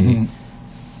at me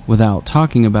without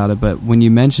talking about it. But when you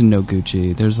mentioned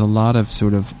Noguchi, there's a lot of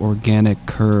sort of organic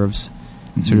curves,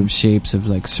 sort of shapes of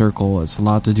like circle. It's a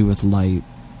lot to do with light,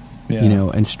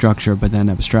 and structure, but then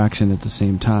abstraction at the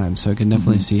same time. So I can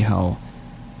definitely see how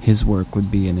his work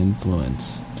would be an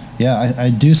influence. Yeah, I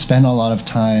do spend a lot of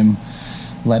time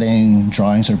letting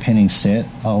drawings or paintings sit.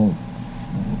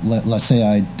 Let's say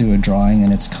I do a drawing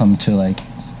and it's come to like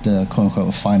the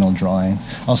quote-unquote final drawing.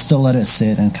 I'll still let it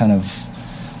sit and kind of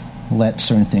let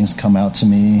certain things come out to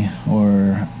me,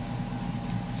 or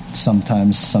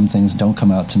sometimes some things don't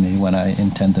come out to me when I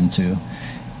intend them to.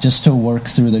 Just to work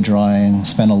through the drawing,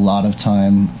 spend a lot of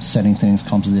time setting things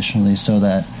compositionally so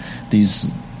that these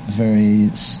very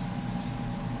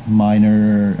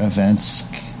minor events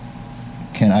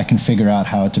I can figure out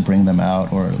how to bring them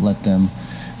out, or let them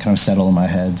kind of settle in my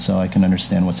head so I can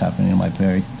understand what's happening in my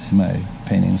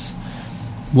paintings.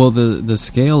 Well, the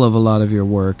scale of a lot of your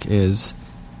work is,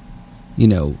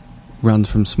 runs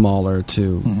from smaller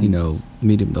to,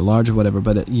 medium to large or whatever,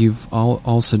 but you've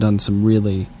also done some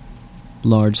really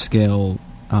large-scale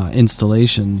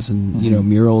installations and,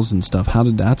 murals and stuff. How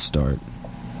did that start?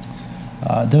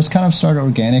 Those kind of started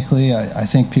organically. I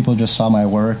think people just saw my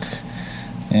work,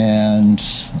 and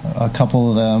a couple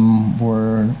of them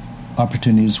were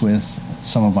opportunities with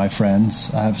some of my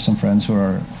friends. I have some friends who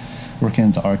are working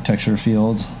in the architecture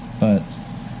field, but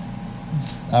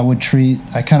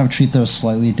I kind of treat those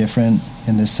slightly different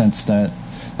in the sense that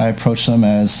I approach them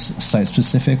as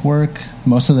site-specific work.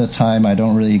 Most of the time, I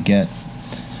don't really get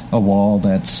a wall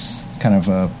that's kind of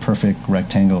a perfect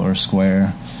rectangle or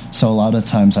square. So a lot of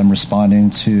times I'm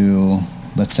responding to,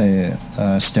 let's say,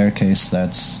 a staircase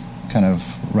that's kind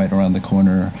of right around the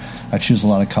corner. I choose a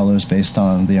lot of colors based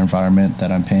on the environment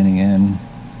that I'm painting in.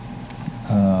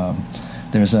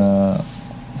 There's a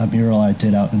mural I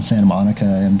did out in Santa Monica,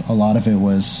 and a lot of it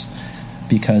was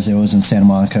because it was in Santa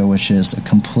Monica, which is a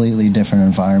completely different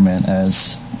environment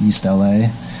as East LA.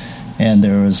 And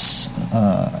there was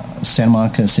Santa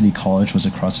Monica City College was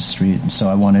across the street, and so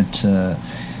I wanted to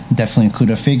definitely include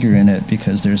a figure in it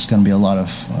because there's going to be a lot of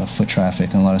foot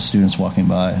traffic and a lot of students walking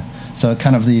by. So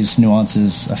kind of these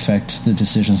nuances affect the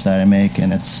decisions that I make,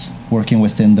 and it's working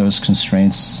within those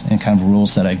constraints and kind of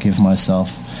rules that I give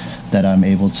myself that I'm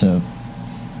able to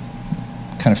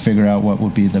kind of figure out what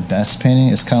would be the best painting.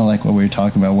 It's kind of like what we were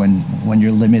talking about, when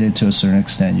you're limited to a certain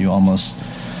extent, you almost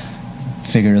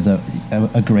figure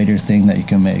a greater thing that you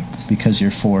can make because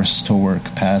you're forced to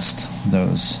work past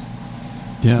those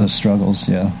struggles.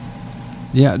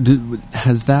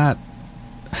 Has that,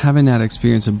 having that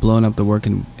experience of blowing up the work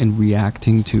and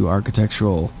reacting to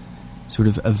architectural sort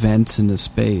of events in the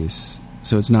space,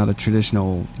 so it's not a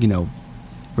traditional,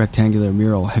 rectangular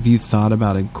mural, have you thought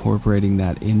about incorporating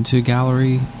that into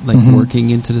gallery, like working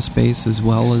into the space as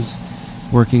well as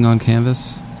working on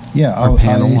canvas? Or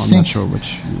panel? I'm not sure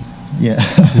which. Yeah,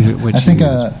 which I think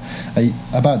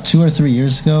about 2 or 3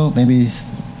 years ago, maybe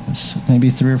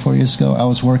 3 or 4 years ago, I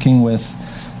was working with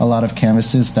a lot of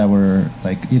canvases that were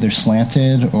like either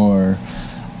slanted, or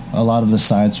a lot of the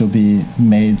sides would be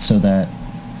made so that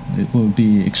it would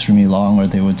be extremely long, or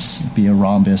they would be a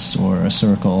rhombus or a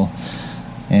circle,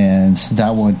 and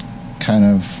that would kind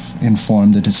of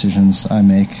inform the decisions I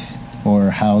make,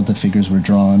 or how the figures were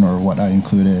drawn, or what I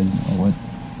included, or what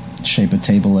shape a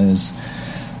table is.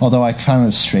 Although I kind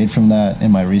of strayed from that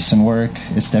in my recent work,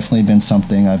 it's definitely been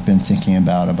something I've been thinking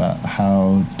about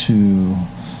how to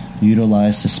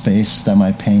utilize the space that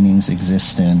my paintings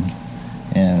exist in,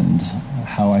 and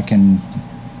how I can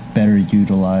better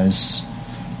utilize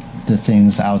the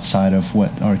things outside of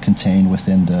what are contained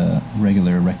within the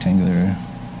regular rectangular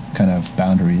kind of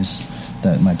boundaries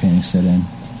that my paintings sit in.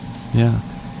 Yeah.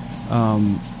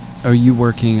 Are you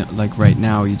working, like right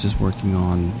now, are you just working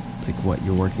on like what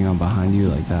you're working on behind you,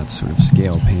 like that sort of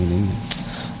scale painting?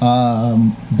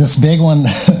 This big one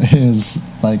is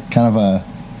like kind of a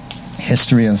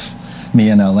history of me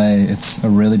in LA. It's a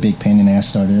really big painting I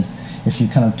started. If you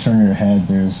kind of turn your head,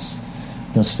 there's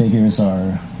those figures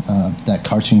are that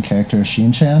cartoon character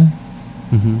Shin-chan.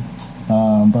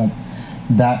 But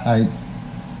that I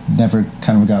never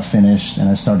kind of got finished, and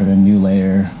I started a new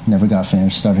layer, never got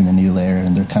finished, started a new layer,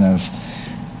 and they're kind of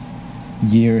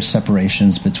year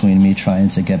separations between me trying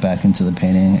to get back into the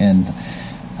painting, and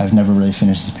I've never really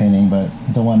finished the painting, but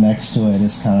the one next to it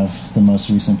is kind of the most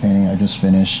recent painting I just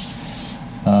finished.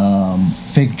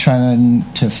 Trying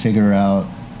to figure out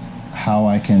how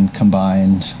I can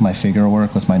combine my figure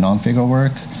work with my non-figure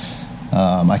work.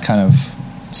 I kind of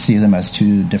see them as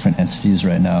two different entities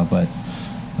right now, but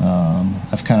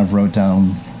I've kind of wrote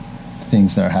down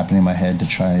things that are happening in my head to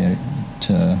try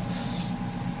to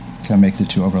kind of make the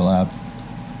two overlap.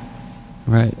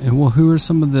 Right. And well, who are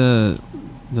some of the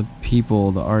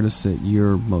people, the artists that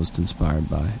you're most inspired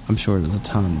by? I'm sure there's a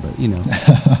ton, but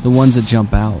the ones that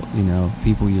jump out,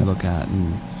 people you look at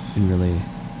and really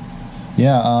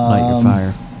light your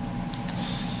fire.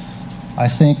 I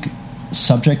think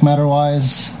subject matter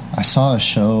wise, I saw a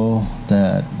show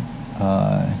that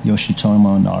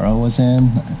Yoshitomo Nara was in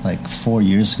like 4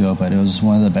 years ago, but it was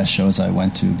one of the best shows I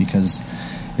went to because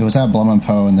it was at Blum &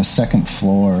 Poe, and the second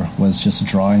floor was just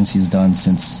drawings he's done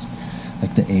since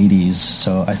like the 80s.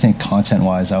 So I think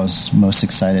content-wise, I was most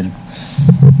excited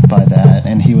by that.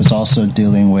 And he was also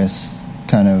dealing with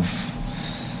kind of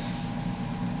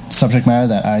subject matter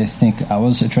that I think I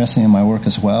was addressing in my work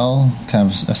as well, kind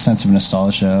of a sense of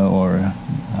nostalgia or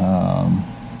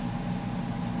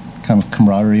kind of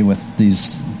camaraderie with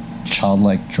these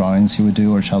childlike drawings he would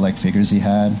do or childlike figures he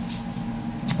had.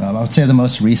 I would say the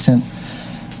most recent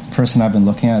person I've been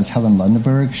looking at is Helen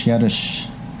Lundenberg. She had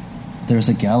there's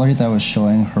a gallery that was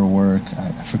showing her work.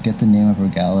 I forget the name of her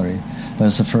gallery, but it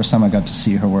was the first time I got to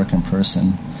see her work in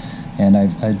person. And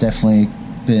I've definitely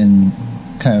been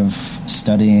kind of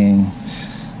studying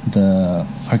the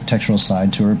architectural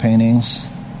side to her paintings.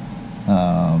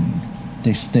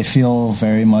 They feel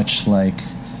very much like,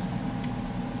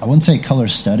 I wouldn't say color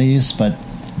studies, but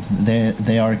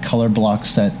they are color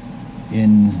blocks that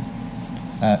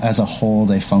as a whole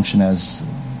they function as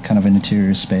kind of an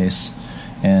interior space.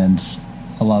 And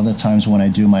a lot of the times when I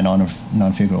do my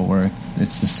non-figural work,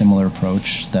 it's the similar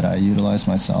approach that I utilize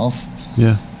myself.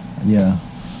 Yeah.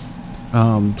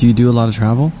 Do you do a lot of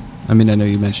travel? I mean, I know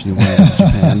you mentioned you went to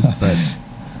Japan, but...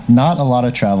 Not a lot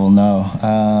of travel, no.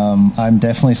 I'm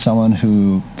definitely someone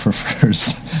who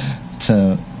prefers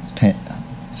to paint.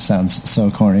 Sounds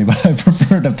so corny, but I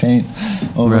prefer to paint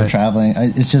over traveling.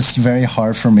 It's just very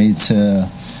hard for me to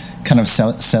kind of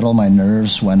settle my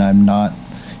nerves when I'm not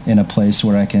in a place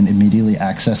where I can immediately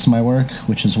access my work,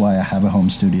 which is why I have a home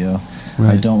studio.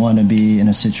 Right. I don't want to be in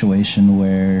a situation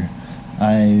where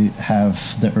I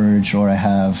have the urge or I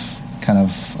have kind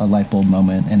of a light bulb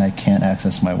moment and I can't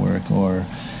access my work, or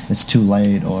it's too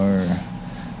late, or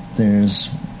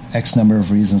there's X number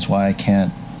of reasons why I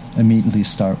can't immediately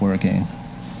start working.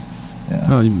 Yeah.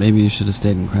 Oh, maybe you should have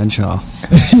stayed in Crenshaw.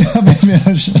 Yeah, maybe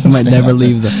I should have. Might never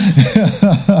leave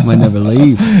Might never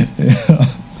leave. Yeah.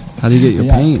 How do you get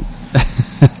your paint?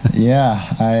 Yeah,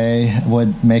 I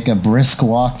would make a brisk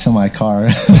walk to my car.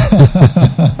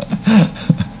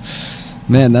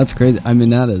 Man, that's crazy. I mean,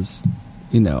 that is,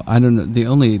 I don't know. The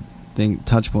only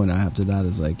touch point I have to that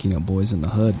is like, Boys in the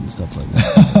Hood and stuff like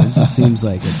that. It just seems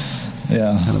like it's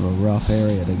kind of a rough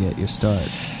area to get your start.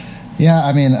 Yeah,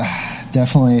 I mean,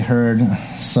 definitely heard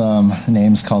some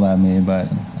names called at me,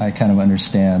 but I kind of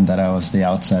understand that I was the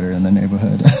outsider in the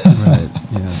neighborhood. Right,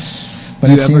 yeah. But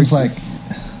it seems like...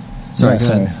 Sorry.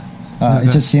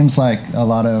 It just seems like a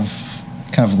lot of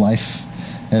kind of life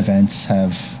events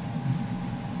have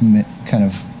kind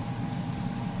of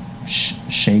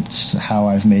shaped how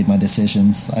I've made my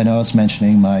decisions. I know I was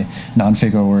mentioning my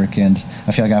non-figure work, and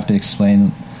I feel like I have to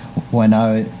explain when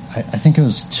I think it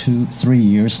was 3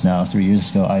 years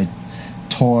ago, I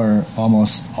tore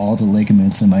almost all the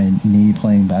ligaments in my knee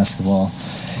playing basketball.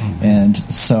 Mm-hmm. And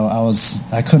so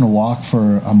I couldn't walk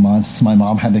for a month. My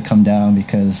mom had to come down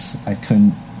because I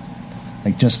couldn't,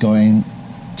 just going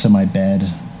to my bed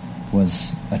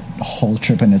was a whole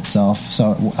trip in itself.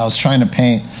 So I was trying to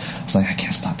paint. It's like, I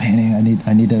can't stop painting.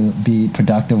 I need to be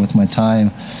productive with my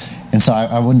time. And so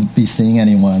I wouldn't be seeing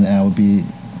anyone, and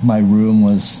my room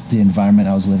was the environment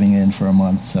I was living in for a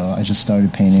month. So I just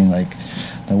started painting like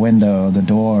the window, the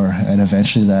door, and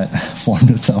eventually that formed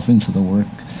itself into the work,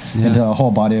 into a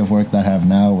whole body of work that I have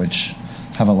now, which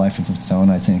have a life of its own,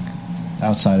 I think,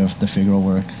 outside of the figural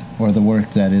work or the work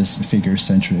that is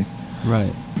figure-centric.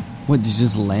 Right. What, did you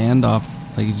just land off,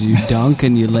 like, did you dunk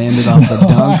and you landed off the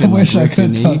dunk and wish I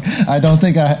could your knee? I don't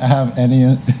think I have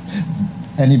any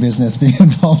business being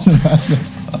involved in basketball.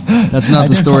 That's not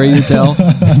the story you tell?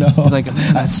 No. Like,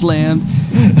 I slammed,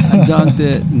 I dunked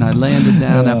it, and I landed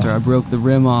down after I broke the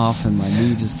rim off, and my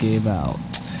knee just gave out.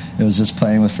 It was just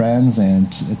playing with friends, and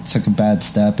it took a bad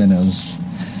step, and it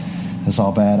was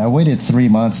all bad. I waited 3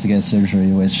 months to get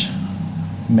surgery, which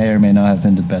may or may not have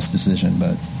been the best decision,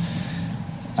 but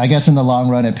I guess in the long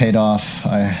run it paid off.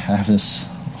 I have this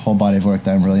whole body of work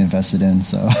that I'm really invested in,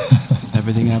 so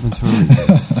everything happens for a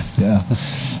reason. Yeah.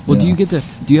 Well, do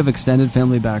you have extended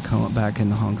family back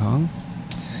in Hong Kong?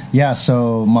 Yeah,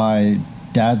 so my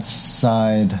dad's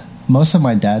side, most of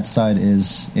my dad's side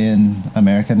is in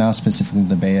America now, specifically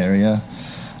the Bay Area.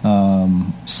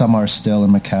 Some are still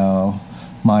in Macau.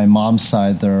 My mom's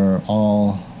side, they're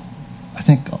all, I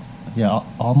think,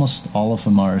 almost all of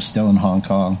them are still in Hong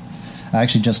Kong. I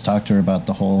actually just talked to her about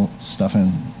the whole stuff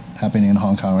happening in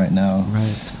Hong Kong right now.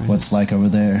 Right. What's like over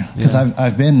there? Because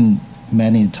I've been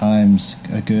many times,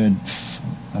 a good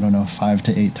 5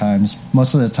 to 8 times.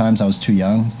 Most of the times I was too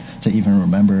young to even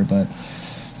remember, but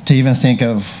to even think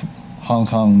of Hong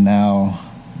Kong now,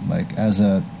 like as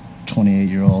a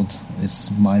 28-year-old,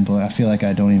 it's mind-blowing. I feel like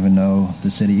I don't even know the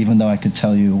city, even though I could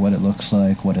tell you what it looks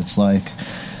like, what it's like,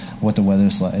 what the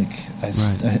weather's like. I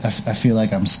feel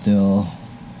like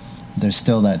there's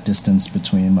still that distance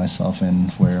between myself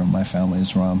and where my family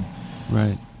is from.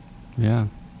 Right. Yeah.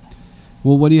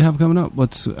 Well, what do you have coming up?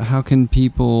 How can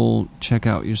people check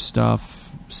out your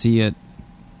stuff, see it,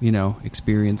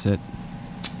 experience it?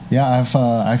 Yeah,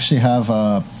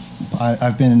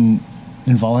 I've been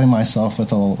involving myself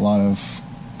with a lot of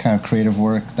kind of creative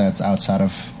work that's outside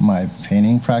of my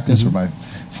painting practice or my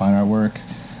fine art work.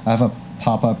 I have a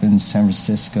pop-up in San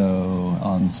Francisco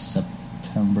on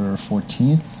September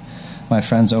 14th. My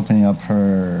friend's opening up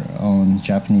her own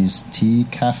Japanese tea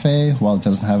cafe. Well, it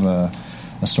doesn't have a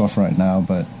storefront right now,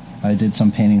 but I did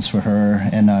some paintings for her,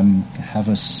 and I have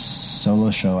a solo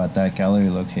show at that gallery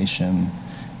location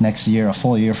next year, a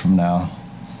full year from now.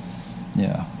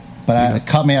 Yeah. But it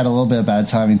caught me at a little bit of bad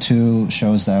timing. 2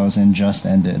 shows that I was in just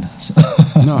ended. So.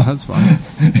 No, that's fine.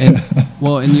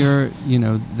 And you're,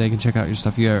 they can check out your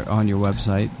stuff. You're on your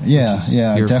website. Yeah,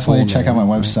 definitely check out my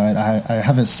website. Right? I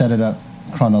haven't set it up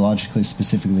chronologically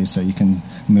specifically, so you can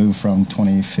move from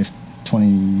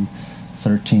 2013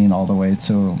 13 all the way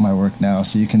to my work now.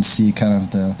 So you can see kind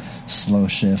of the slow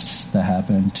shifts that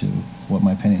happen to what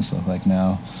my paintings look like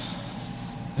now.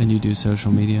 And you do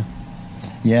social media?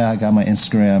 Yeah, I got my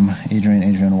Instagram,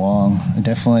 Adrian Wong. I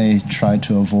definitely tried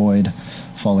to avoid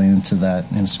falling into that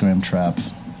Instagram trap.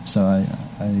 So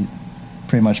I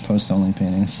pretty much post only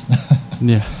paintings.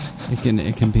 Yeah,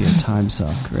 it can be a time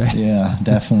suck, right? Yeah,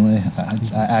 definitely.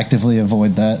 I actively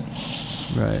avoid that.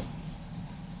 Right.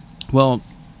 Well,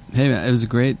 hey man, it was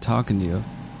great talking to you.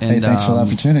 And, hey, thanks for the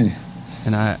opportunity.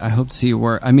 And I hope to see your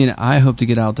work. I mean, I hope to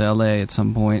get out to LA at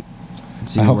some point. And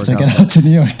see I your hope work to get out to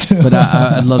New York too. But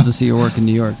I'd love to see your work in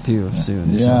New York too soon.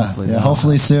 Yeah, so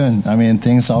hopefully soon. I mean,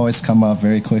 things always come up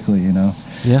very quickly, you know.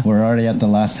 Yeah. We're already at the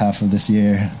last half of this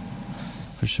year.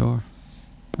 For sure.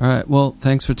 All right. Well,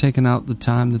 thanks for taking out the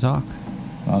time to talk.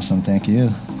 Awesome. Thank you.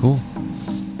 Cool.